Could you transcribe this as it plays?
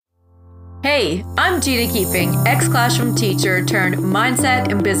Hey, I'm Gina Keeping, ex-classroom teacher turned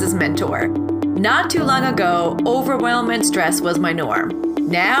mindset and business mentor. Not too long ago, overwhelm and stress was my norm.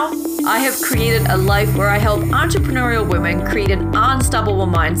 Now, I have created a life where I help entrepreneurial women create an unstoppable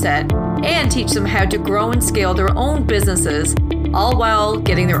mindset and teach them how to grow and scale their own businesses, all while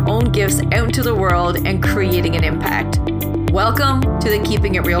getting their own gifts out into the world and creating an impact. Welcome to the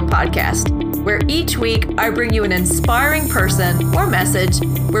Keeping It Real podcast, where each week I bring you an inspiring person or message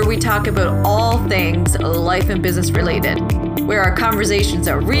where we talk about all things life and business related, where our conversations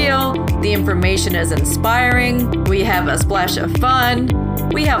are real, the information is inspiring, we have a splash of fun,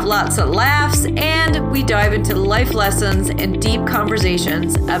 we have lots of laughs, and we dive into life lessons and deep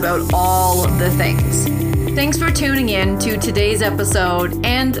conversations about all the things. Thanks for tuning in to today's episode,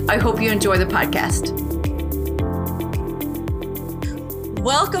 and I hope you enjoy the podcast.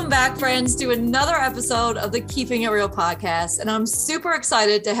 Welcome back, friends, to another episode of the Keeping It Real podcast. And I'm super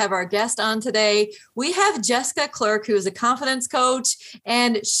excited to have our guest on today. We have Jessica Clerk, who is a confidence coach,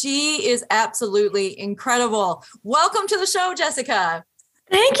 and she is absolutely incredible. Welcome to the show, Jessica.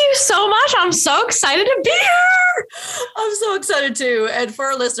 Thank you so much. I'm so excited to be here. I'm so excited too. And for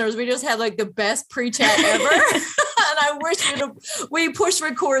our listeners, we just had like the best pre-chat ever. And I wish we pushed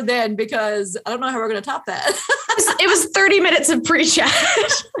record then, because I don't know how we're going to top that. It was 30 minutes of pre-chat.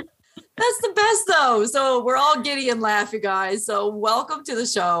 That's the best though. So we're all giddy and laugh, you guys. So welcome to the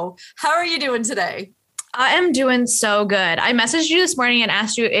show. How are you doing today? I am doing so good. I messaged you this morning and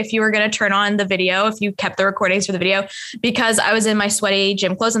asked you if you were going to turn on the video, if you kept the recordings for the video, because I was in my sweaty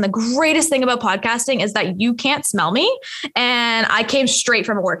gym clothes. And the greatest thing about podcasting is that you can't smell me. And I came straight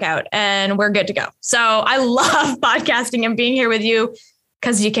from a workout and we're good to go. So I love podcasting and being here with you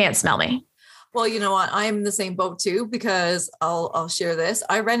because you can't smell me. Well, you know what? I am in the same boat too, because I'll share this.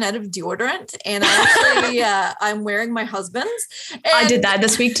 I ran out of deodorant and actually I'm wearing my husband's. And I did that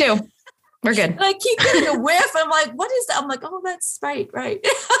this week too. We're good. And I keep getting a whiff. I'm like, what is that? I'm like, oh, that's Sprite, right?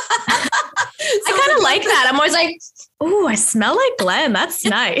 I kind of like that. I'm always like, oh, I smell like Glenn. That's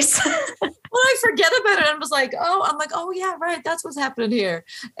nice. Well, I forget about it. I'm just like, oh yeah, right. That's what's happening here.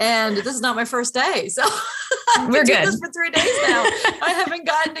 And this is not my first day. So I've been doing this for 3 days now. I haven't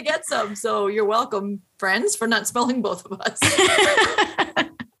gotten to get some. So you're welcome, friends, for not smelling both of us.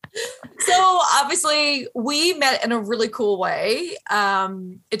 So obviously we met in a really cool way.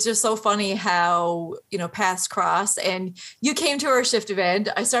 It's just so funny how, paths cross, and you came to our shift event.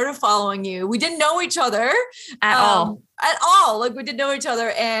 I started following you. We didn't know each other at all. Like we didn't know each other.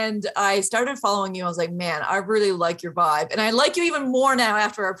 And I started following you. I was like, man, I really like your vibe. And I like you even more now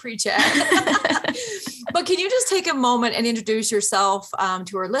after our pre-chat. But can you just take a moment and introduce yourself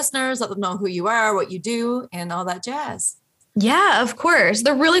to our listeners, let them know who you are, what you do, and all that jazz? Yeah, of course.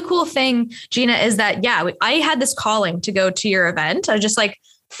 The really cool thing, Gina, is that, I had this calling to go to your event. I just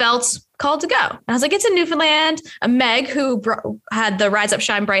felt called to go. And I was like, it's in Newfoundland. Meg, who had the Rise Up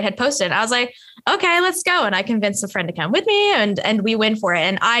Shine Bright, had posted. I was like, okay, let's go. And I convinced a friend to come with me and we went for it.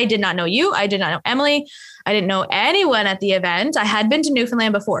 And I did not know you. I did not know Emily. I didn't know anyone at the event. I had been to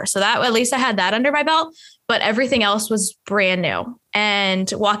Newfoundland before. So that at least I had that under my belt, but everything else was brand new.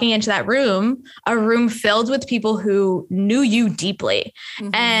 And walking into that room, a room filled with people who knew you deeply,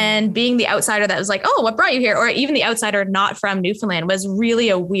 and being the outsider that was like, oh, what brought you here? Or even the outsider not from Newfoundland was really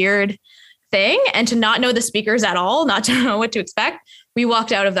a weird thing. And to not know the speakers at all, not to know what to expect, we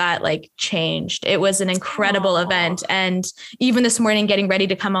walked out of that changed. It was an incredible event. And even this morning, getting ready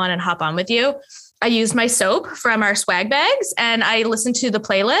to come on and hop on with you, I used my soap from our swag bags and I listened to the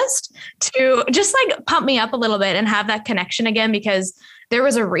playlist to just pump me up a little bit and have that connection again, because there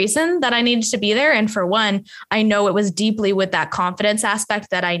was a reason that I needed to be there. And for one, I know it was deeply with that confidence aspect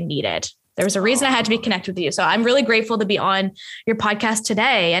that I needed. There was a reason I had to be connected with you. So I'm really grateful to be on your podcast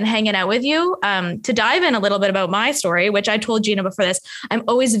today and hanging out with you to dive in a little bit about my story, which I told Gina before this. I'm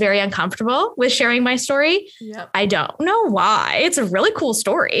always very uncomfortable with sharing my story. Yep. I don't know why. It's a really cool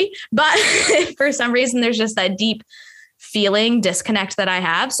story, but for some reason, there's just that deep feeling disconnect that I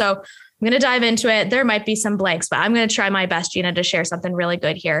have. So I'm going to dive into it. There might be some blanks, but I'm going to try my best, Gina, to share something really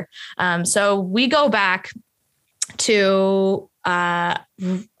good here. So we go back to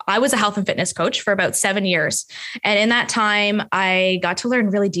I was a health and fitness coach for about 7 years. And in that time, I got to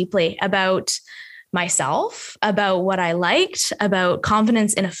learn really deeply about myself, about what I liked, about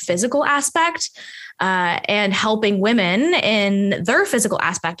confidence in a physical aspect, and helping women in their physical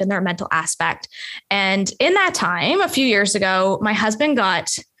aspect and their mental aspect. And in that time, a few years ago, my husband got,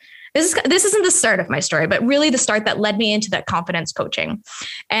 this isn't the start of my story, but really the start that led me into that confidence coaching.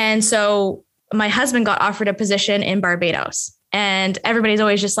 And so my husband got offered a position in Barbados. And everybody's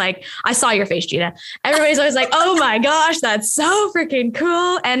always just like, I saw your face, Gina. Everybody's always like, oh my gosh, that's so freaking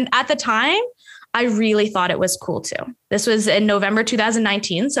cool. And at the time, I really thought it was cool too. This was in November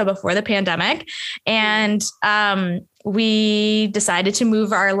 2019, so before the pandemic. And we decided to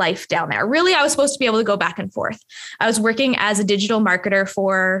move our life down there. Really, I was supposed to be able to go back and forth. I was working as a digital marketer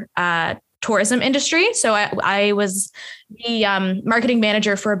for tourism industry. So I was the marketing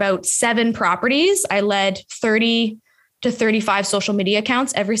manager for about 7 properties. I led 30 to 35 social media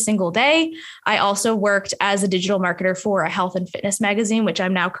accounts every single day. I also worked as a digital marketer for a health and fitness magazine, which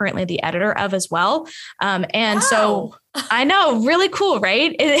I'm now currently the editor of as well. So I know, really cool,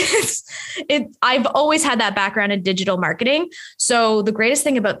 right? I've always had that background in digital marketing. So the greatest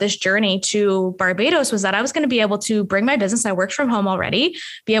thing about this journey to Barbados was that I was going to be able to bring my business. I worked from home already,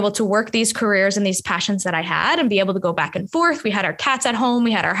 be able to work these careers and these passions that I had and be able to go back and forth. We had our cats at home.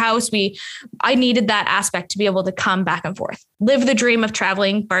 We had our house. I needed that aspect to be able to come back and forth, live the dream of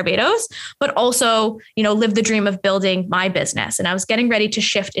traveling Barbados, but also, live the dream of building my business. And I was getting ready to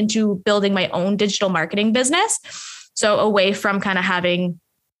shift into building my own digital marketing business. So away from kind of having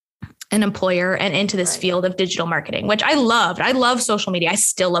an employer and into this field of digital marketing, which I loved. I love social media. I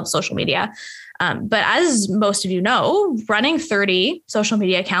still love social media. But as most of you know, running 30 social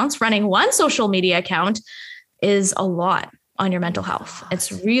media accounts, running one social media account is a lot on your mental health.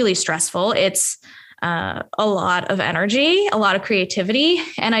 It's really stressful. It's a lot of energy, a lot of creativity.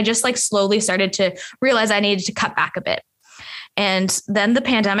 And I just slowly started to realize I needed to cut back a bit. And then the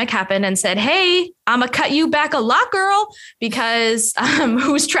pandemic happened and said, hey, I'm going to cut you back a lot, girl, because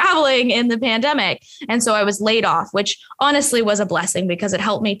who's traveling in the pandemic? And so I was laid off, which honestly was a blessing because it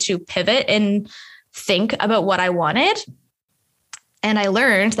helped me to pivot and think about what I wanted. And I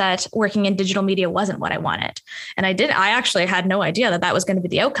learned that working in digital media wasn't what I wanted. And I actually had no idea that that was going to be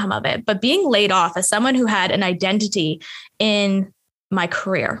the outcome of it. But being laid off as someone who had an identity in my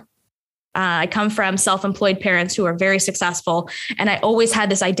career, I come from self-employed parents who are very successful. And I always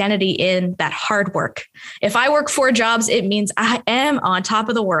had this identity in that hard work. If I work 4 jobs, it means I am on top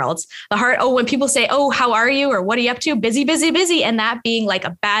of the world. When people say, oh, how are you? Or what are you up to? Busy, busy, busy. And that being like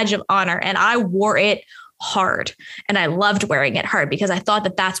a badge of honor. And I wore it hard. And I loved wearing it hard because I thought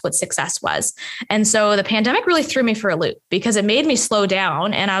that that's what success was. And so the pandemic really threw me for a loop because it made me slow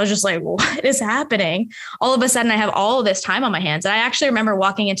down. And I was just like, what is happening? All of a sudden I have all of this time on my hands. And I actually remember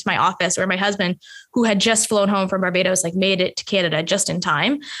walking into my office where my husband, who had just flown home from Barbados, made it to Canada just in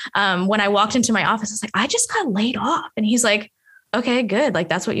time. When I walked into my office, I was like, I just got laid off. And he's like, okay, good.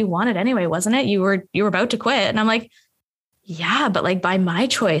 That's what you wanted anyway, wasn't it? You were about to quit. And I'm like, yeah, but by my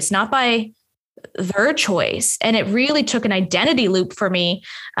choice, not by their choice. And it really took an identity loop for me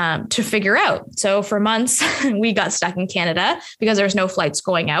to figure out. So for months, we got stuck in Canada because there was no flights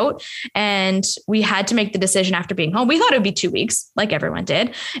going out. And we had to make the decision after being home. We thought it would be 2 weeks, like everyone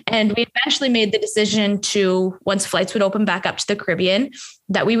did. And we eventually made the decision to, once flights would open back up to the Caribbean,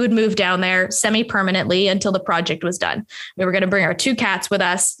 that we would move down there semi-permanently until the project was done. We were going to bring our 2 cats with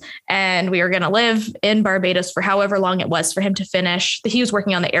us and we were going to live in Barbados for however long it was for him to finish. He was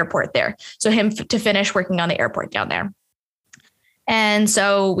working on the airport there. So him to finish working on the airport down there. And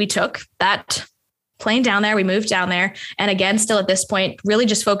so we took that plane down there. We moved down there. And again, still at this point, really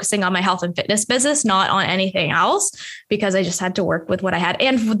just focusing on my health and fitness business, not on anything else, because I just had to work with what I had.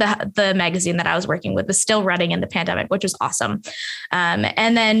 And the magazine that I was working with was still running in the pandemic, which was awesome.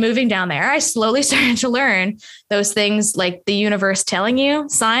 And then moving down there, I slowly started to learn those things like the universe telling you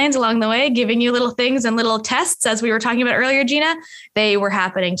signs along the way, giving you little things and little tests, as we were talking about earlier, Gina. They were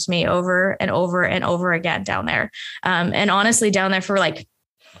happening to me over and over and over again down there. And honestly, down there for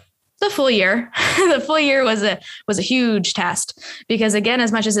the full year. The full year was a huge test because, again,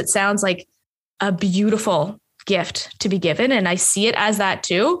 as much as it sounds like a beautiful gift to be given, and I see it as that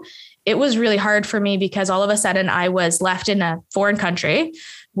too, it was really hard for me because all of a sudden I was left in a foreign country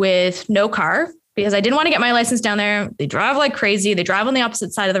with no car because I didn't want to get my license down there. They drive like crazy. They drive on the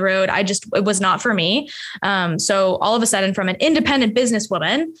opposite side of the road. It was not for me. So all of a sudden, from an independent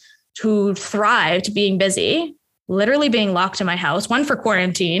businesswoman who thrived being busy, literally being locked in my house, 1 for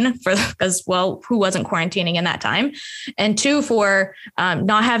quarantine because who wasn't quarantining in that time? And 2 for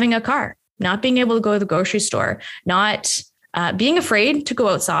not having a car, not being able to go to the grocery store, not being afraid to go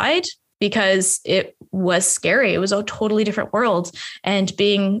outside because it was scary. It was a totally different world. And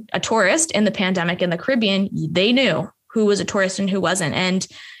being a tourist in the pandemic in the Caribbean, they knew who was a tourist and who wasn't. And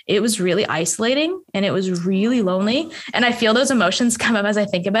it was really isolating and it was really lonely. And I feel those emotions come up as I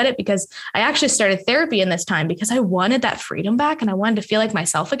think about it because I actually started therapy in this time because I wanted that freedom back and I wanted to feel like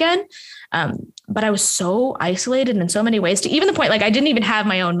myself again. But I was so isolated in so many ways, to even the point, like I didn't even have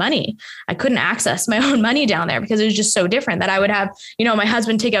my own money. I couldn't access my own money down there because it was just so different that I would have, my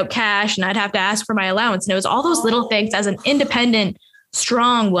husband take out cash and I'd have to ask for my allowance. And it was all those little things as an independent,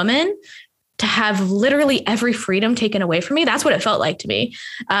 strong woman to have literally every freedom taken away from me. That's what it felt like to me.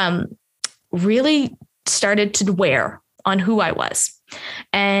 Really started to wear on who I was.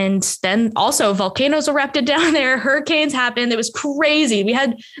 And then also volcanoes erupted down there. Hurricanes happened. It was crazy.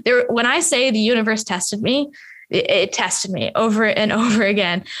 When I say the universe tested me, it tested me over and over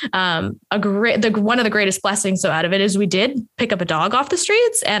again. One of the greatest blessings out of it is we did pick up a dog off the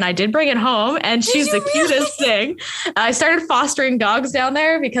streets, and I did bring it home, and she's the cutest thing. I started fostering dogs down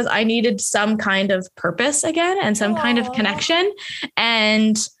there because I needed some kind of purpose again and some kind of connection.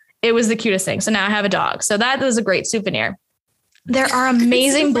 And it was the cutest thing. So now I have a dog. So that was a great souvenir. There are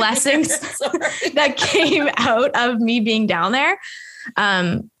amazing blessings that came out of me being down there.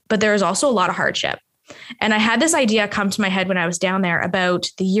 But there was also a lot of hardship. And I had this idea come to my head when I was down there about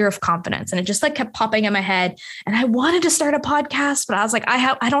the year of confidence. And it just like kept popping in my head. And I wanted to start a podcast, but I was like,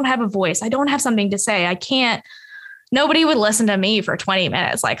 I don't have a voice. I don't have something to say. I can't. Nobody would listen to me for 20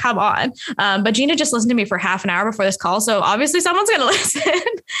 minutes. Like, come on. But Gina just listened to me for half an hour before this call. So obviously someone's going to listen.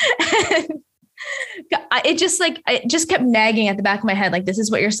 It just kept nagging at the back of my head. Like, this is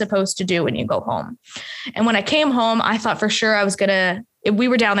what you're supposed to do when you go home. And when I came home, I thought for sure we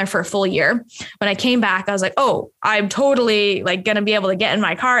were down there for a full year. When I came back, I was like, oh, I'm totally like going to be able to get in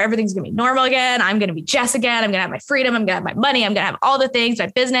my car. Everything's going to be normal again. I'm going to be Jess again. I'm going to have my freedom. I'm going to have my money. I'm going to have all the things, my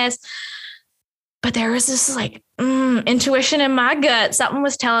business. But there was this like intuition in my gut. Something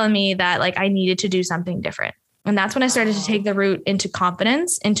was telling me that like I needed to do something different. And that's when I started to take the route into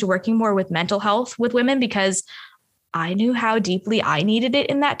confidence, into working more with mental health with women, because I knew how deeply I needed it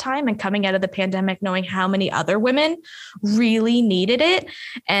in that time, and coming out of the pandemic, knowing how many other women really needed it.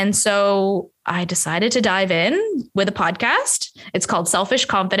 And so I decided to dive in with a podcast. It's called Selfish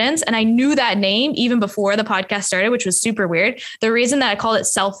Confidence. And I knew that name even before the podcast started, which was super weird. The reason that I called it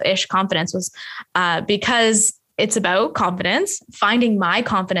Selfish Confidence was because it's about confidence, finding my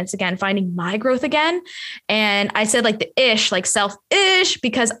confidence again, finding my growth again. And I said like the ish, like self-ish,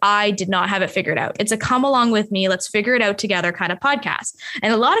 because I did not have it figured out. It's a come along with me, let's figure it out together kind of podcast.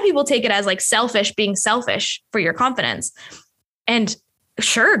 And a lot of people take it as like selfish, being selfish for your confidence. And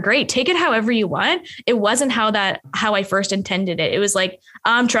sure, great. Take it however you want. It wasn't how I first intended it. It was like,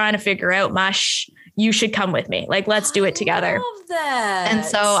 I'm trying to figure out you should come with me. Like, let's do it together. I love that. And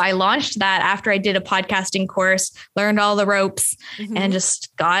so I launched that after I did a podcasting course, learned all the ropes, and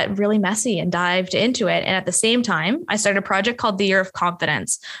just got really messy and dived into it. And at the same time, I started a project called The Year of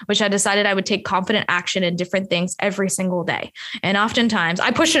Confidence, which I decided I would take confident action in different things every single day. And oftentimes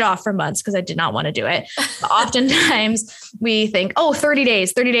I pushed it off for months because I did not want to do it. But oftentimes we think, 30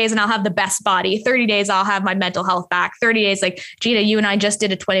 days and I'll have the best body. 30 days, I'll have my mental health back. 30 days, like Gina, you and I just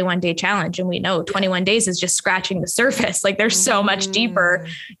did a 21-day challenge, and we know 21 days is just scratching the surface. Like there's so much deeper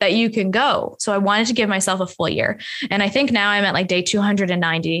that you can go. So I wanted to give myself a full year. And I think now I'm at like day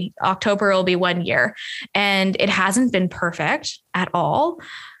 290. October will be 1 year. And it hasn't been perfect at all,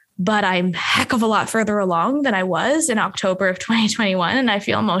 but I'm a heck of a lot further along than I was in October of 2021. And I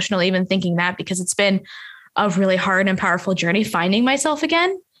feel emotional even thinking that, because it's been a really hard and powerful journey finding myself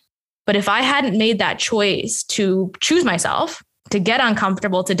again. But if I hadn't made that choice to choose myself, to get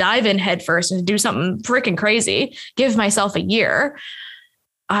uncomfortable, to dive in head first and to do something freaking crazy, give myself a year,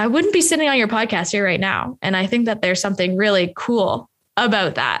 I wouldn't be sitting on your podcast here right now. And I think that there's something really cool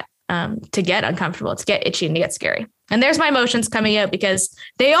about that, to get uncomfortable, to get itchy and to get scary. And there's my emotions coming out because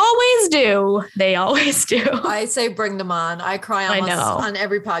they always do. They always do. I say, bring them on. I cry almost on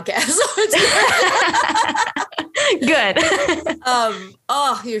every podcast. Good.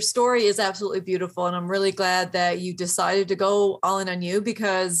 Your story is absolutely beautiful. And I'm really glad that you decided to go all in on you,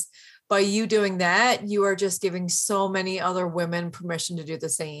 because by you doing that, you are just giving so many other women permission to do the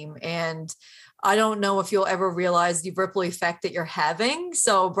same. And I don't know if you'll ever realize the ripple effect that you're having.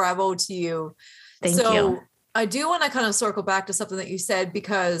 So bravo to you. Thank you. I do want to kind of circle back to something that you said,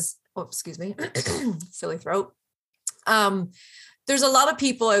 because, excuse me, silly throat. There's a lot of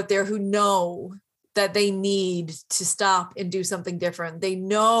people out there who know that they need to stop and do something different. They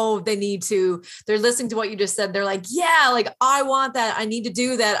know they're listening to what you just said. They're like, yeah, like I want that. I need to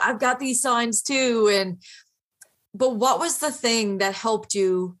do that. I've got these signs too. But what was the thing that helped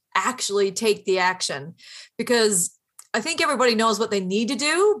you actually take the action? Because I think everybody knows what they need to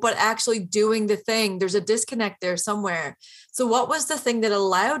do, but actually doing the thing, there's a disconnect there somewhere. So what was the thing that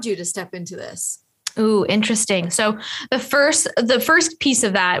allowed you to step into this? Ooh, interesting. So the first piece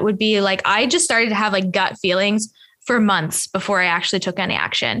of that would be like, I just started to have like gut feelings for months before I actually took any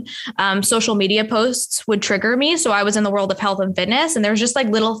action. Social media posts would trigger me. So I was in the world of health and fitness, and there was just like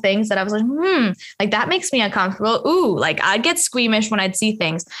little things that I was like, like that makes me uncomfortable. Ooh, like I'd get squeamish when I'd see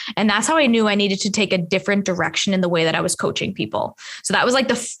things. And that's how I knew I needed to take a different direction in the way that I was coaching people. So that was like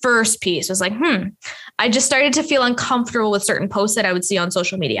the first piece. It was like, I just started to feel uncomfortable with certain posts that I would see on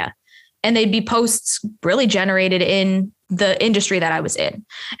social media. And they'd be posts really generated in the industry that I was in.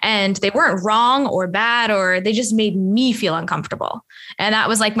 And they weren't wrong or bad, or they just made me feel uncomfortable. And that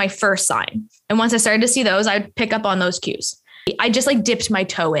was like my first sign. And once I started to see those, I'd pick up on those cues. I just like dipped my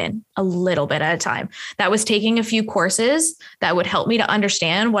toe in a little bit at a time. That was taking a few courses that would help me to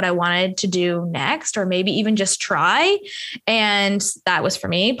understand what I wanted to do next, or maybe even just try. And that was for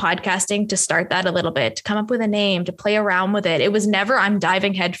me, podcasting, to start that a little bit, to come up with a name, to play around with it. It was never, I'm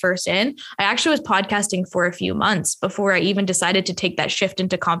diving headfirst in. I actually was podcasting for a few months before I even decided to take that shift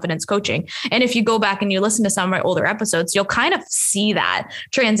into confidence coaching. And if you go back and you listen to some of my older episodes, you'll kind of see that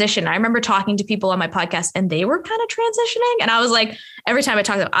transition. I remember talking to people on my podcast and they were kind of transitioning. And I was like, every time I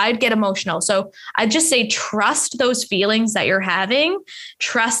talk to them, I'd get emotional. So I just say, trust those feelings that you're having,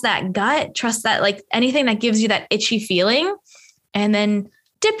 trust that gut, trust that like anything that gives you that itchy feeling, and then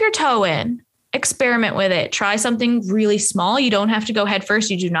dip your toe in, experiment with it, try something really small. You don't have to go head first.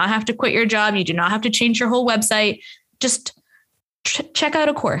 You do not have to quit your job. You do not have to change your whole website. Just check out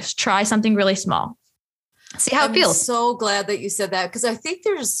a course, try something really small. See how it feels. I'm so glad that you said that, because I think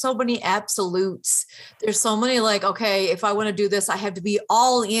there's so many absolutes. There's so many like, okay, if I want to do this, I have to be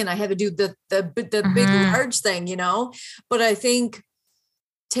all in. I have to do the big, large thing, you know? But I think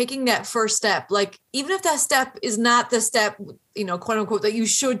taking that first step, like even if that step is not the step, you know, quote unquote, that you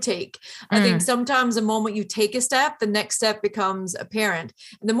should take, I think sometimes the moment you take a step, the next step becomes apparent.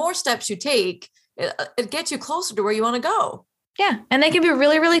 And the more steps you take, it gets you closer to where you want to go. Yeah. And they can be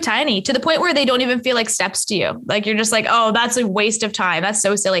really, really tiny, to the point where they don't even feel like steps to you. Like you're just like, oh, that's a waste of time. That's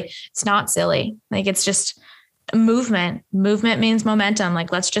so silly. It's not silly. Like it's just movement. Movement means momentum.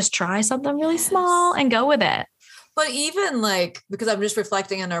 Like, let's just try something really small and go with it. But even like, because I'm just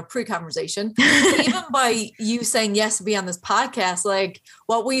reflecting on our pre-conversation, even by you saying yes to be on this podcast, like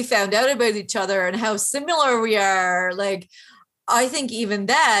what we found out about each other and how similar we are, like, I think even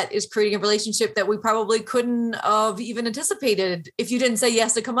that is creating a relationship that we probably couldn't have even anticipated if you didn't say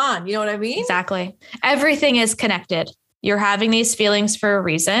yes to come on. You know what I mean? Exactly. Everything is connected. You're having these feelings for a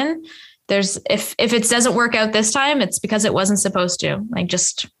reason. There's, if it doesn't work out this time, it's because it wasn't supposed to. Like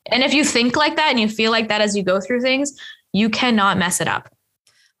just, and if you think like that and you feel like that as you go through things, you cannot mess it up.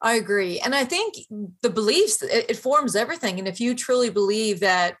 I agree. And I think the beliefs, it forms everything. And if you truly believe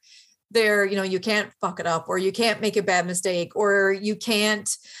that you can't fuck it up, or you can't make a bad mistake, or you can't,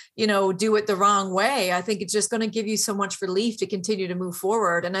 do it the wrong way, I think it's just going to give you so much relief to continue to move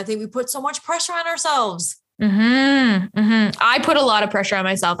forward. And I think we put so much pressure on ourselves. I put a lot of pressure on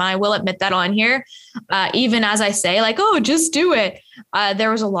myself, and I will admit that on here. Even as I say, like, oh, just do it.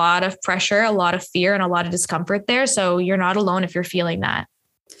 There was a lot of pressure, a lot of fear, and a lot of discomfort there. So you're not alone if you're feeling that.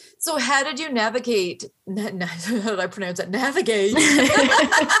 So how did you navigate? How did I pronounce it? Navigate.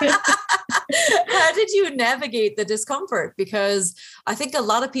 How did you navigate the discomfort? Because I think a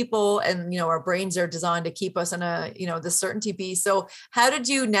lot of people, and, our brains are designed to keep us in the certainty piece. So how did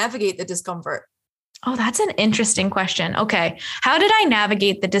you navigate the discomfort? Oh, that's an interesting question. Okay. How did I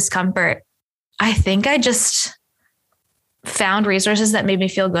navigate the discomfort? I think I just found resources that made me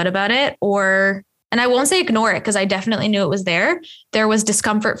feel good about it, and I won't say ignore it, because I definitely knew it was there. There was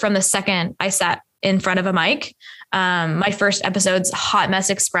discomfort from the second I sat in front of a mic. My first episode's Hot Mess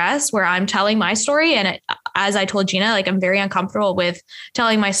Express, where I'm telling my story. And as I told Gina, like I'm very uncomfortable with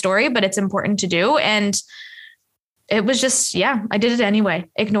telling my story, but it's important to do. And it was just, I did it anyway.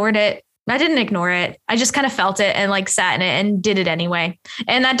 Ignored it. I didn't ignore it. I just kind of felt it and like sat in it and did it anyway.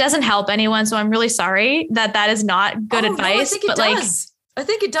 And that doesn't help anyone. So I'm really sorry that is not good advice. No, I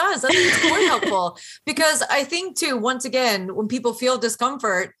think it does. I think it's more helpful, because I think too, once again, when people feel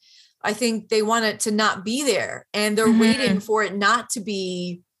discomfort, I think they want it to not be there, and they're waiting for it not to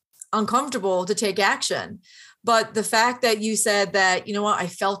be uncomfortable to take action. But the fact that you said that, I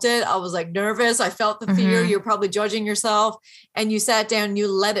felt it, I was like nervous, I felt the fear, you're probably judging yourself, and you sat down, you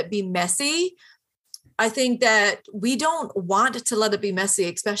let it be messy. I think that we don't want to let it be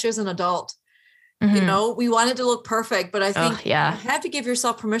messy, especially as an adult. We want it to look perfect, but I think you have to give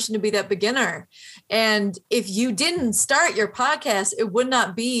yourself permission to be that beginner. And if you didn't start your podcast, it would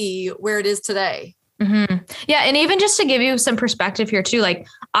not be where it is today. Yeah. And even just to give you some perspective here too, like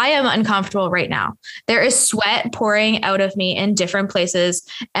I am uncomfortable right now. There is sweat pouring out of me in different places.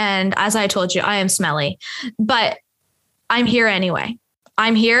 And as I told you, I am smelly, but I'm here anyway.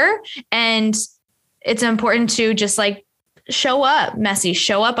 I'm here, and it's important to just like show up messy,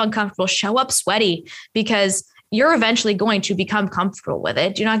 show up uncomfortable, show up sweaty, because you're eventually going to become comfortable with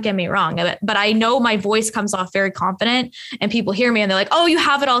it. Do not get me wrong. But I know my voice comes off very confident and people hear me and they're like, oh, you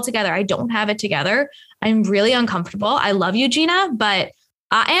have it all together. I don't have it together. I'm really uncomfortable. I love you, Gina, but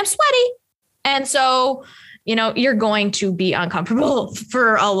I am sweaty. And so, you know, you're going to be uncomfortable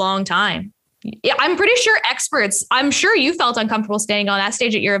for a long time. Yeah, I'm pretty sure experts, I'm sure you felt uncomfortable standing on that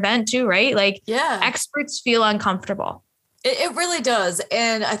stage at your event too, right? Like, yeah, experts feel uncomfortable. It really does.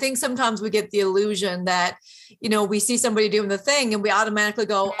 And I think sometimes we get the illusion that, you know, we see somebody doing the thing and we automatically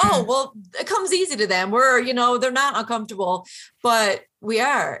go, oh, well, it comes easy to them. We're, you know, they're not uncomfortable, but we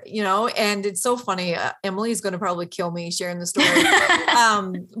are, you know, and it's so funny. Emily's going to probably kill me sharing the story.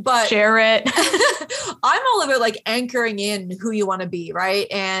 But share it. I'm all about like anchoring in who you want to be. Right.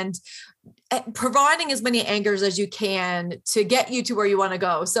 And providing as many anchors as you can to get you to where you want to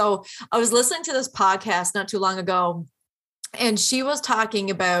go. So I was listening to this podcast not too long ago, and she was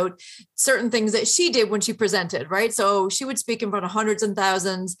talking about certain things that she did when she presented, right? So she would speak in front of hundreds and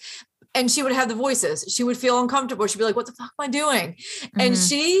thousands, and she would have the voices. She would feel uncomfortable. She'd be like, what the fuck am I doing? Mm-hmm. And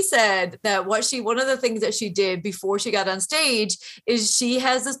she said that one of the things that she did before she got on stage is she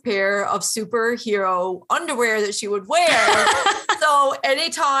has this pair of superhero underwear that she would wear. So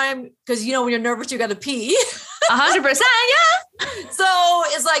anytime, because, you know, when you're nervous, you got to pee. 100%. Yeah. So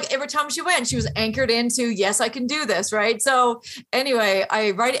it's like every time she went, she was anchored into, yes, I can do this. Right. So anyway,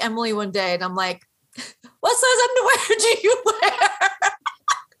 I write Emily one day and I'm like, what size underwear do you wear?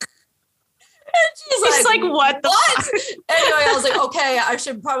 And she's like, what? Anyway, I was like, okay, I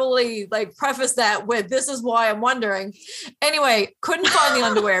should probably like preface that with, this is why I'm wondering. Anyway, couldn't find the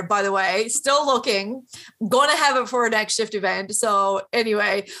underwear, by the way, still looking, going to have it for our next shift event. So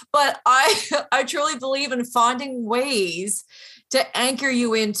anyway, but I truly believe in finding ways to anchor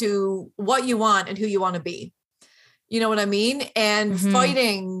you into what you want and who you want to be. You know what I mean? And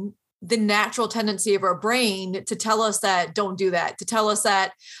fighting the natural tendency of our brain to tell us that don't do that, to tell us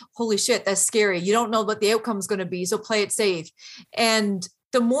that, holy shit, that's scary. You don't know what the outcome is going to be. So play it safe. And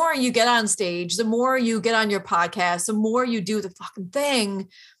the more you get on stage, the more you get on your podcast, the more you do the fucking thing,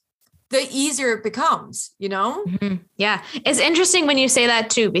 the easier it becomes, you know? Mm-hmm. Yeah. It's interesting when you say that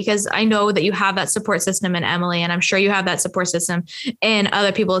too, because I know that you have that support system in Emily, and I'm sure you have that support system in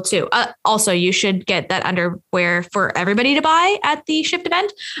other people too. Also, you should get that underwear for everybody to buy at the shift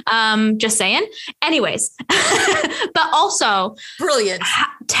event. Just saying. Anyways, but also brilliant.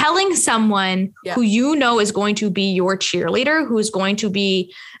 Telling someone who you know is going to be your cheerleader, who's going to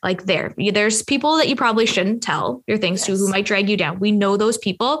be like there's people that you probably shouldn't tell your things to, who might drag you down. We know those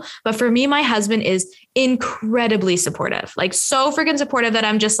people. But for me, my husband is incredibly supportive, like so freaking supportive that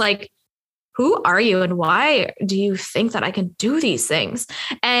I'm just like, who are you? And why do you think that I can do these things?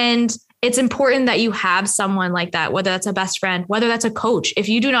 And it's important that you have someone like that, whether that's a best friend, whether that's a coach. If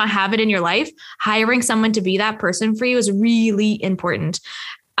you do not have it in your life, hiring someone to be that person for you is really important.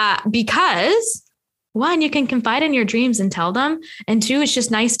 Because one, you can confide in your dreams and tell them. And two, it's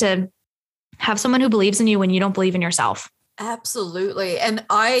just nice to have someone who believes in you when you don't believe in yourself. Absolutely. And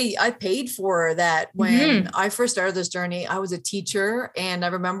I paid for that when I first started this journey. I was a teacher, and I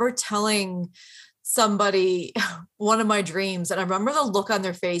remember telling somebody one of my dreams, and I remember the look on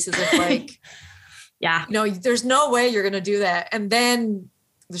their faces of like, yeah, you know, there's no way you're going to do that. And then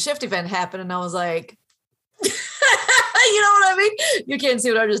the shift event happened, and I was like, you know what I mean? You can't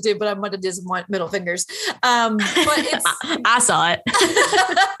see what I just did, but I might have did some middle fingers. But it's, I saw it.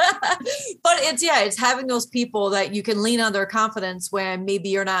 But it's having those people that you can lean on their confidence when maybe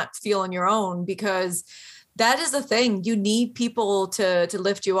you're not feeling your own, because that is the thing. You need people to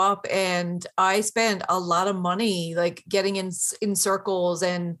lift you up. And I spent a lot of money, like getting in circles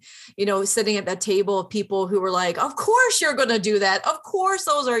and, you know, sitting at that table of people who were like, of course you're going to do that. Of course,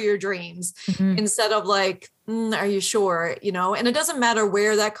 those are your dreams. Instead of like, are you sure? You know, and it doesn't matter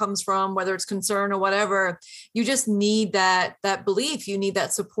where that comes from, whether it's concern or whatever. You just need that belief. You need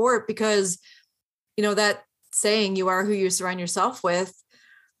that support, because, you know, that saying, you are who you surround yourself with.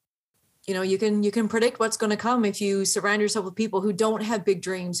 You know, you can predict what's going to come if you surround yourself with people who don't have big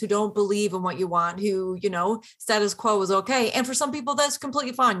dreams, who don't believe in what you want, who, you know, status quo is okay. And for some people, that's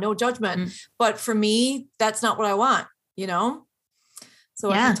completely fine. No judgment. But for me, that's not what I want, you know? So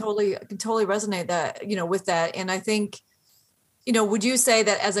I can totally resonate that, you know, with that. And I think, you know, would you say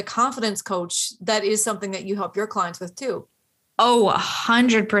that as a confidence coach, that is something that you help your clients with too? Oh,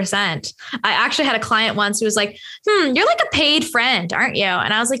 100%. I actually had a client once who was like, you're like a paid friend, aren't you?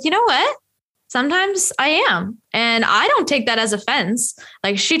 And I was like, you know what? Sometimes I am. And I don't take that as offense.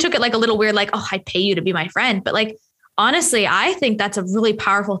 Like, she took it like a little weird, like, oh, I pay you to be my friend. But like, honestly, I think that's a really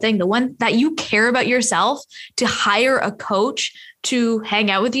powerful thing. The one that you care about yourself, to hire a coach to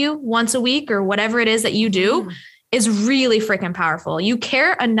hang out with you once a week or whatever it is that you do is really freaking powerful. You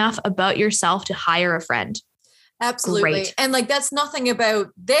care enough about yourself to hire a friend. Absolutely. Great. And like, that's nothing about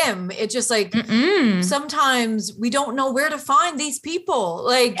them. It's just like, sometimes we don't know where to find these people.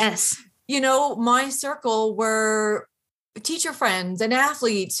 Like, Yes. you know, my circle were teacher friends and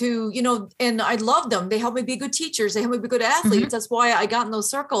athletes who, you know, and I love them. They help me be good teachers. They help me be good athletes. That's why I got in those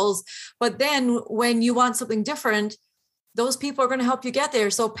circles. But then when you want something different, those people are going to help you get there.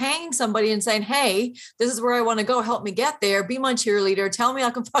 So paying somebody and saying, hey, this is where I want to go. Help me get there. Be my cheerleader. Tell me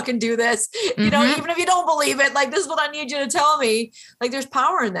I can fucking do this. You know, even if you don't believe it, like, this is what I need you to tell me. Like, there's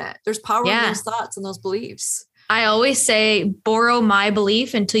power in that. There's power in those thoughts and those beliefs. I always say, borrow my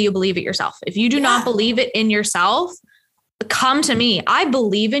belief until you believe it yourself. If you do not believe it in yourself, come to me. I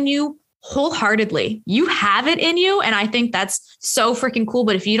believe in you wholeheartedly. You have it in you. And I think that's so freaking cool.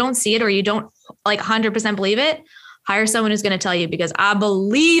 But if you don't see it, or you don't like 100% believe it, hire someone who's going to tell you, because I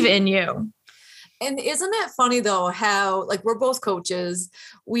believe in you. And isn't it funny though, how like, we're both coaches,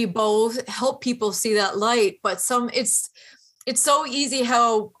 we both help people see that light, but it's so easy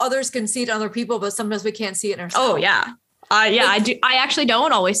how others can see it in other people, but sometimes we can't see it in ourselves. Oh yeah. I do. I actually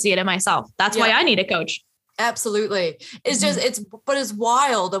don't always see it in myself. That's why I need a coach. Absolutely. It's just, it's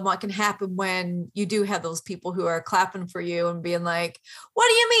wild on what can happen when you do have those people who are clapping for you and being like, what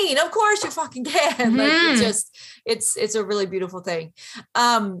do you mean? Of course you fucking can. Like, it's a really beautiful thing.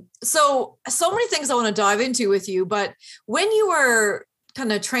 So many things I want to dive into with you, but when you were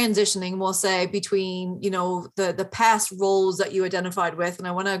kind of transitioning, we'll say, between, you know, the past roles that you identified with, and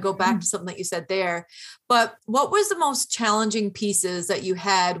I want to go back to something that you said there, but what was the most challenging pieces that you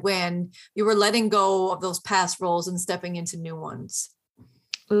had when you were letting go of those past roles and stepping into new ones?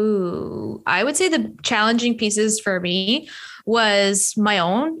 Ooh, I would say the challenging pieces for me was my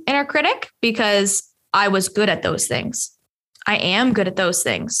own inner critic, because I was good at those things. I am good at those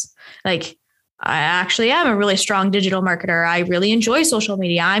things. Like, I actually am a really strong digital marketer. I really enjoy social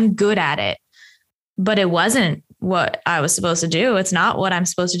media. I'm good at it, but it wasn't what I was supposed to do. It's not what I'm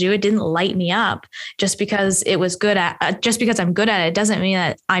supposed to do. It didn't light me up. Just because it was good at, just because I'm good at it doesn't mean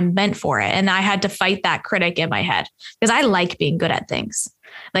that I'm meant for it. And I had to fight that critic in my head, because I like being good at things.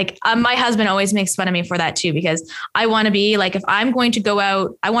 Like, my husband always makes fun of me for that too, because I want to be like, if I'm going to go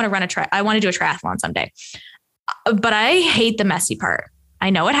out, I want to do a triathlon someday, but I hate the messy part. I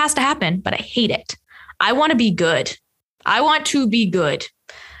know it has to happen, but I hate it. I want to be good. I want to be good.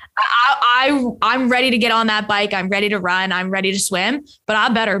 I'm ready to get on that bike. I'm ready to run. I'm ready to swim, but I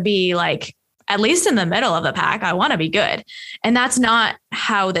better be like, at least in the middle of the pack. I want to be good. And that's not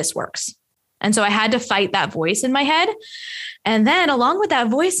how this works. And so I had to fight that voice in my head. And then along with that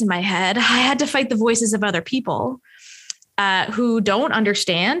voice in my head, I had to fight the voices of other people who don't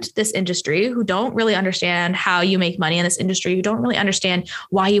understand this industry, who don't really understand how you make money in this industry, who don't really understand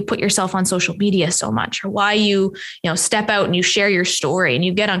why you put yourself on social media so much, or why you step out and you share your story and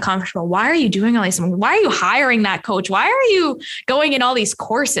you get uncomfortable. Why are you doing all these? Why are you hiring that coach? Why are you going in all these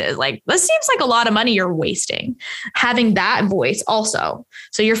courses? Like, this seems like a lot of money you're wasting. Having that voice also.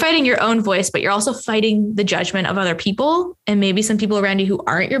 So you're fighting your own voice, but you're also fighting the judgment of other people and maybe some people around you who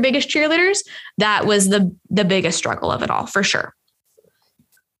aren't your biggest cheerleaders. That was the biggest struggle of it all, for sure.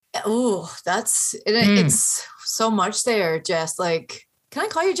 Oh, it's so much there, Jess. Like, can I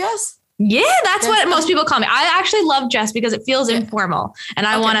call you Jess? Yeah, that's what most people call me. I actually love Jess because it feels informal, and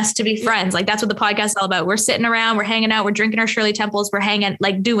I want us to be friends. Like, that's what the podcast is all about. We're sitting around, we're hanging out, we're drinking our Shirley Temples, we're hanging,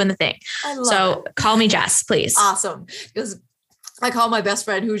 like, doing the thing. So call me Jess, please. Awesome. Because I call my best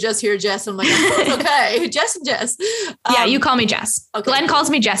friend who's just here Jess. I'm like, oh, okay, Jess and Jess. Yeah, you call me Jess. Okay. Glenn calls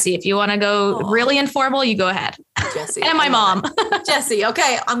me Jessie. If you want to go really informal, you go ahead. Jessie. And my mom. Jessie.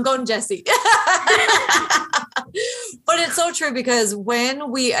 Okay, I'm going Jessie. But it's so true, because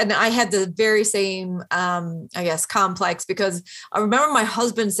and I had the very same, complex, because I remember my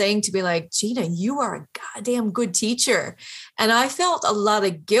husband saying to me, like, Gina, you are a goddamn good teacher. And I felt a lot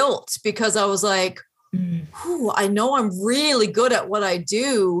of guilt, because I was like, I know I'm really good at what I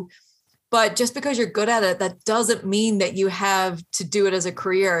do, but just because you're good at it, that doesn't mean that you have to do it as a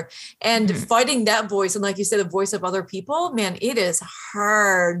career. And fighting that voice, and like you said, the voice of other people, man, it is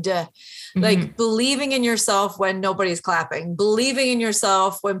hard. Like, believing in yourself when nobody's clapping, believing in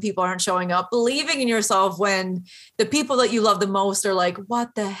yourself when people aren't showing up, believing in yourself when the people that you love the most are like,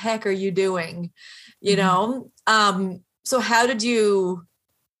 what the heck are you doing? You know? So how did you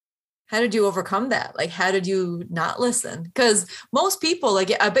overcome that? Like, how did you not listen? Because most people, like,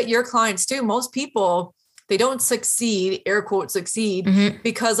 I bet your clients too, most people, they don't succeed, air quote succeed,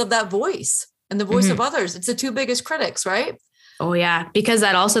 because of that voice. and the voice of others. It's the two biggest critics, right? Oh yeah. Because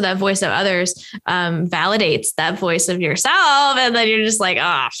that voice of others validates that voice of yourself. And then you're just like,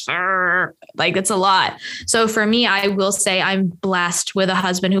 oh, sure. Like it's a lot. So for me, I will say I'm blessed with a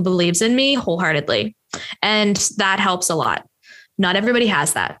husband who believes in me wholeheartedly. And that helps a lot. Not everybody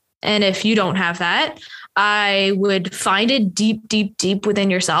has that. And if you don't have that, I would find it deep, deep, deep within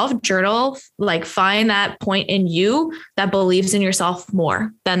yourself. Journal, like find that point in you that believes in yourself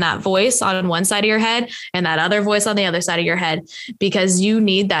more than that voice on one side of your head and that other voice on the other side of your head, because you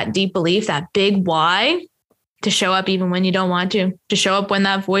need that deep belief, that big why to show up even when you don't want to show up when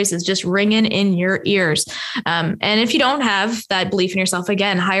that voice is just ringing in your ears. And if you don't have that belief in yourself,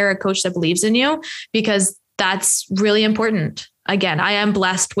 again, hire a coach that believes in you, because that's really important. Again, I am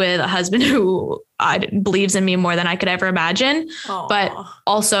blessed with a husband who believes in me more than I could ever imagine. Aww. But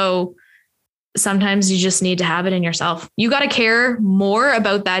also sometimes you just need to have it in yourself. You got to care more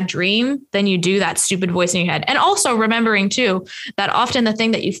about that dream than you do that stupid voice in your head. And also remembering too, that often the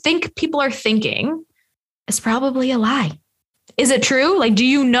thing that you think people are thinking is probably a lie. Is it true? Like, do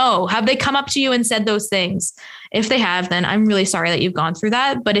you know, have they come up to you and said those things? If they have, then I'm really sorry that you've gone through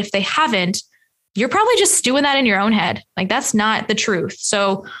that. But if they haven't, you're probably just doing that in your own head. Like that's not the truth.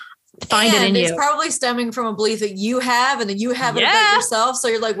 So find it in you. It's probably stemming from a belief that you have and that you have it about yourself. So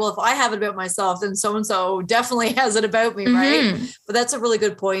you're like, well, if I have it about myself, then so-and-so definitely has it about me. Right. But that's a really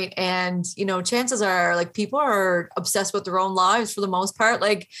good point. And, you know, chances are like people are obsessed with their own lives for the most part.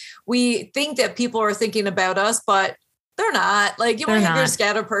 Like we think that people are thinking about us, but they're not. Like you might have your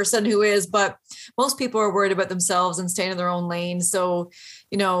scatter person who is, but most people are worried about themselves and staying in their own lane. So,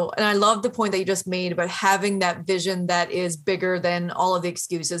 you know, and I love the point that you just made about having that vision that is bigger than all of the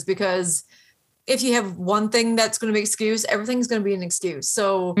excuses, because if you have one thing that's going to be an excuse, everything's going to be an excuse.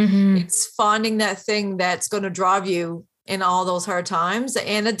 So it's finding that thing that's going to drive you in all those hard times.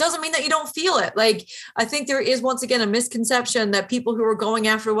 And it doesn't mean that you don't feel it. Like, I think there is, once again, a misconception that people who are going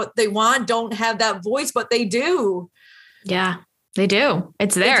after what they want don't have that voice, but they do. Yeah, they do.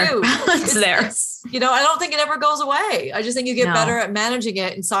 It's there. It's there. You know, I don't think it ever goes away. I just think you get better at managing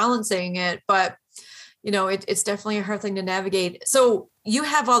it and silencing it. But, you know, it's definitely a hard thing to navigate. So you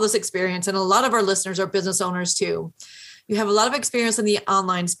have all this experience, and a lot of our listeners are business owners too. You have a lot of experience in the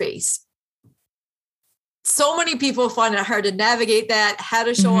online space. So many people find it hard to navigate that, how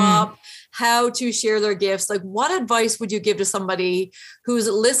to show up, how to share their gifts. Like, what advice would you give to somebody who's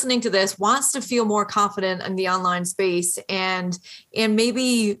listening to this, wants to feel more confident in the online space and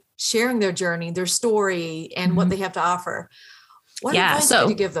maybe sharing their journey, their story, and what they have to offer? What advice would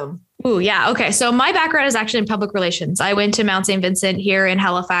you give them? Okay. So my background is actually in public relations. I went to Mount St. Vincent here in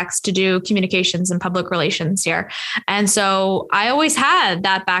Halifax to do communications and public relations here. And so I always had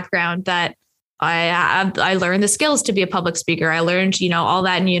that background that I learned the skills to be a public speaker. I learned, you know, all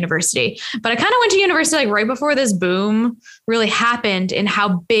that in university, but I kind of went to university like right before this boom really happened in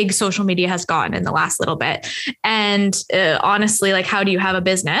how big social media has gotten in the last little bit. And honestly, like, how do you have a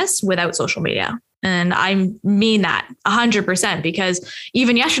business without social media? And I mean that 100%, because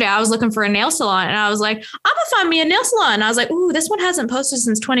even yesterday I was looking for a nail salon and I was like, I'm gonna find me a nail salon. And I was like, ooh, this one hasn't posted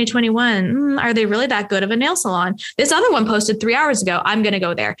since 2021. Are they really that good of a nail salon? This other one posted 3 hours ago. I'm going to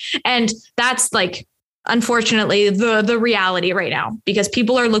go there. And that's like, unfortunately, the reality right now, because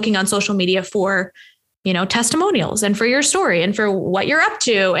people are looking on social media for, you know, testimonials and for your story and for what you're up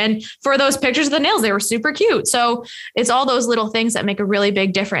to. And for those pictures of the nails, they were super cute. So it's all those little things that make a really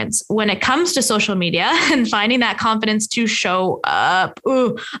big difference when it comes to social media and finding that confidence to show up.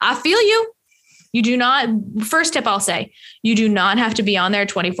 Ooh, I feel you. You do not, first tip I'll say, you do not have to be on there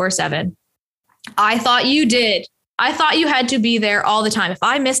 24/7. I thought you did. I thought you had to be there all the time. If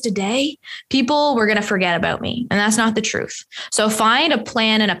I missed a day, people were going to forget about me. And that's not the truth. So find a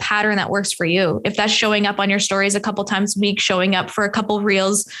plan and a pattern that works for you. If that's showing up on your stories a couple times a week, showing up for a couple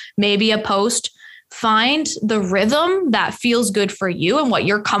reels, maybe a post, find the rhythm that feels good for you and what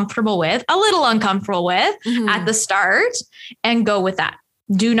you're comfortable with, a little uncomfortable with at the start, and go with that.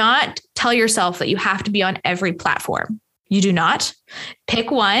 Do not tell yourself that you have to be on every platform. You do not. Pick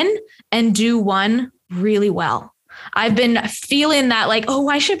one and do one really well. I've been feeling that like, oh,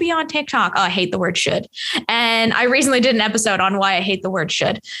 I should be on TikTok. Oh, I hate the word should. And I recently did an episode on why I hate the word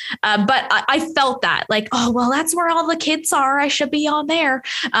should. But I felt that like, oh, well, that's where all the kids are. I should be on there.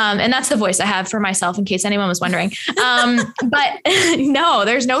 And that's the voice I have for myself, in case anyone was wondering. But no,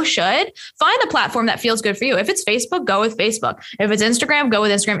 there's no should. Find the platform that feels good for you. If it's Facebook, go with Facebook. If it's Instagram, go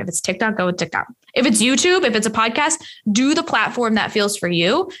with Instagram. If it's TikTok, go with TikTok. If it's YouTube, if it's a podcast, do the platform that feels for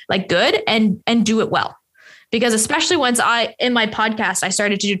you, like good, and do it well. Because especially once in my podcast, I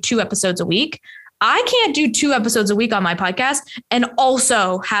started to do 2 episodes a week. I can't do 2 episodes a week on my podcast and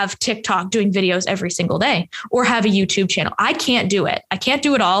also have TikTok doing videos every single day or have a YouTube channel. I can't do it. I can't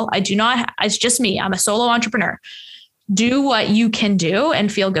do it all. I do not. It's just me. I'm a solo entrepreneur. Do what you can do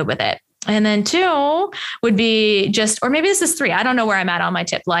and feel good with it. And then 2 would be just, or maybe this is 3. I don't know where I'm at on my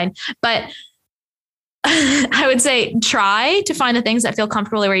tip line, but I would say try to find the things that feel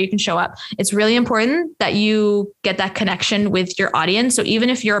comfortable where you can show up. It's really important that you get that connection with your audience. So even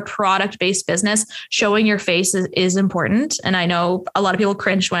if you're a product-based business, showing your face is important. And I know a lot of people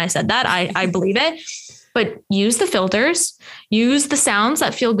cringed when I said that. I believe it. But use the filters, use the sounds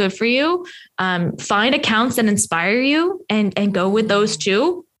that feel good for you. Find accounts that inspire you and go with those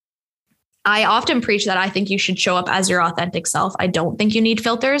too. I often preach that I think you should show up as your authentic self. I don't think you need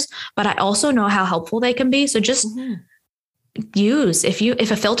filters, but I also know how helpful they can be. So just use, if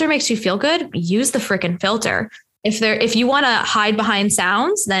a filter makes you feel good, use the freaking filter. If you want to hide behind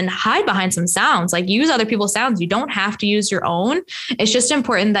sounds, then hide behind some sounds, like use other people's sounds. You don't have to use your own. It's just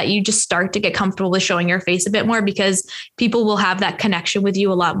important that you just start to get comfortable with showing your face a bit more, because people will have that connection with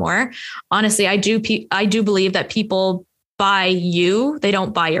you a lot more. Honestly, I do believe that people buy you, they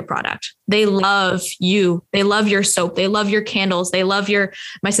don't buy your product. They love you. They love your soap. They love your candles. They love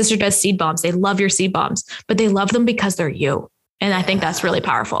my sister does seed bombs. They love your seed bombs, but they love them because they're you. And I think that's really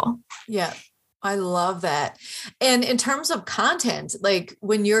powerful. Yeah. I love that. And in terms of content, like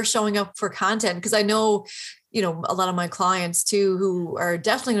when you're showing up for content, because I know, a lot of my clients too, who are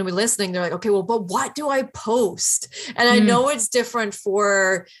definitely going to be listening, they're like, okay, well, but what do I post? And I know it's different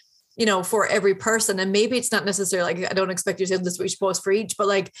for every person. And maybe it's not necessarily like, I don't expect you to say this, we should post for each, but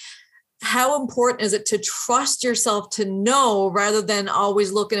like, how important is it to trust yourself to know, rather than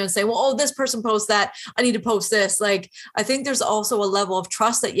always looking and saying, well, this person posts that, I need to post this. Like, I think there's also a level of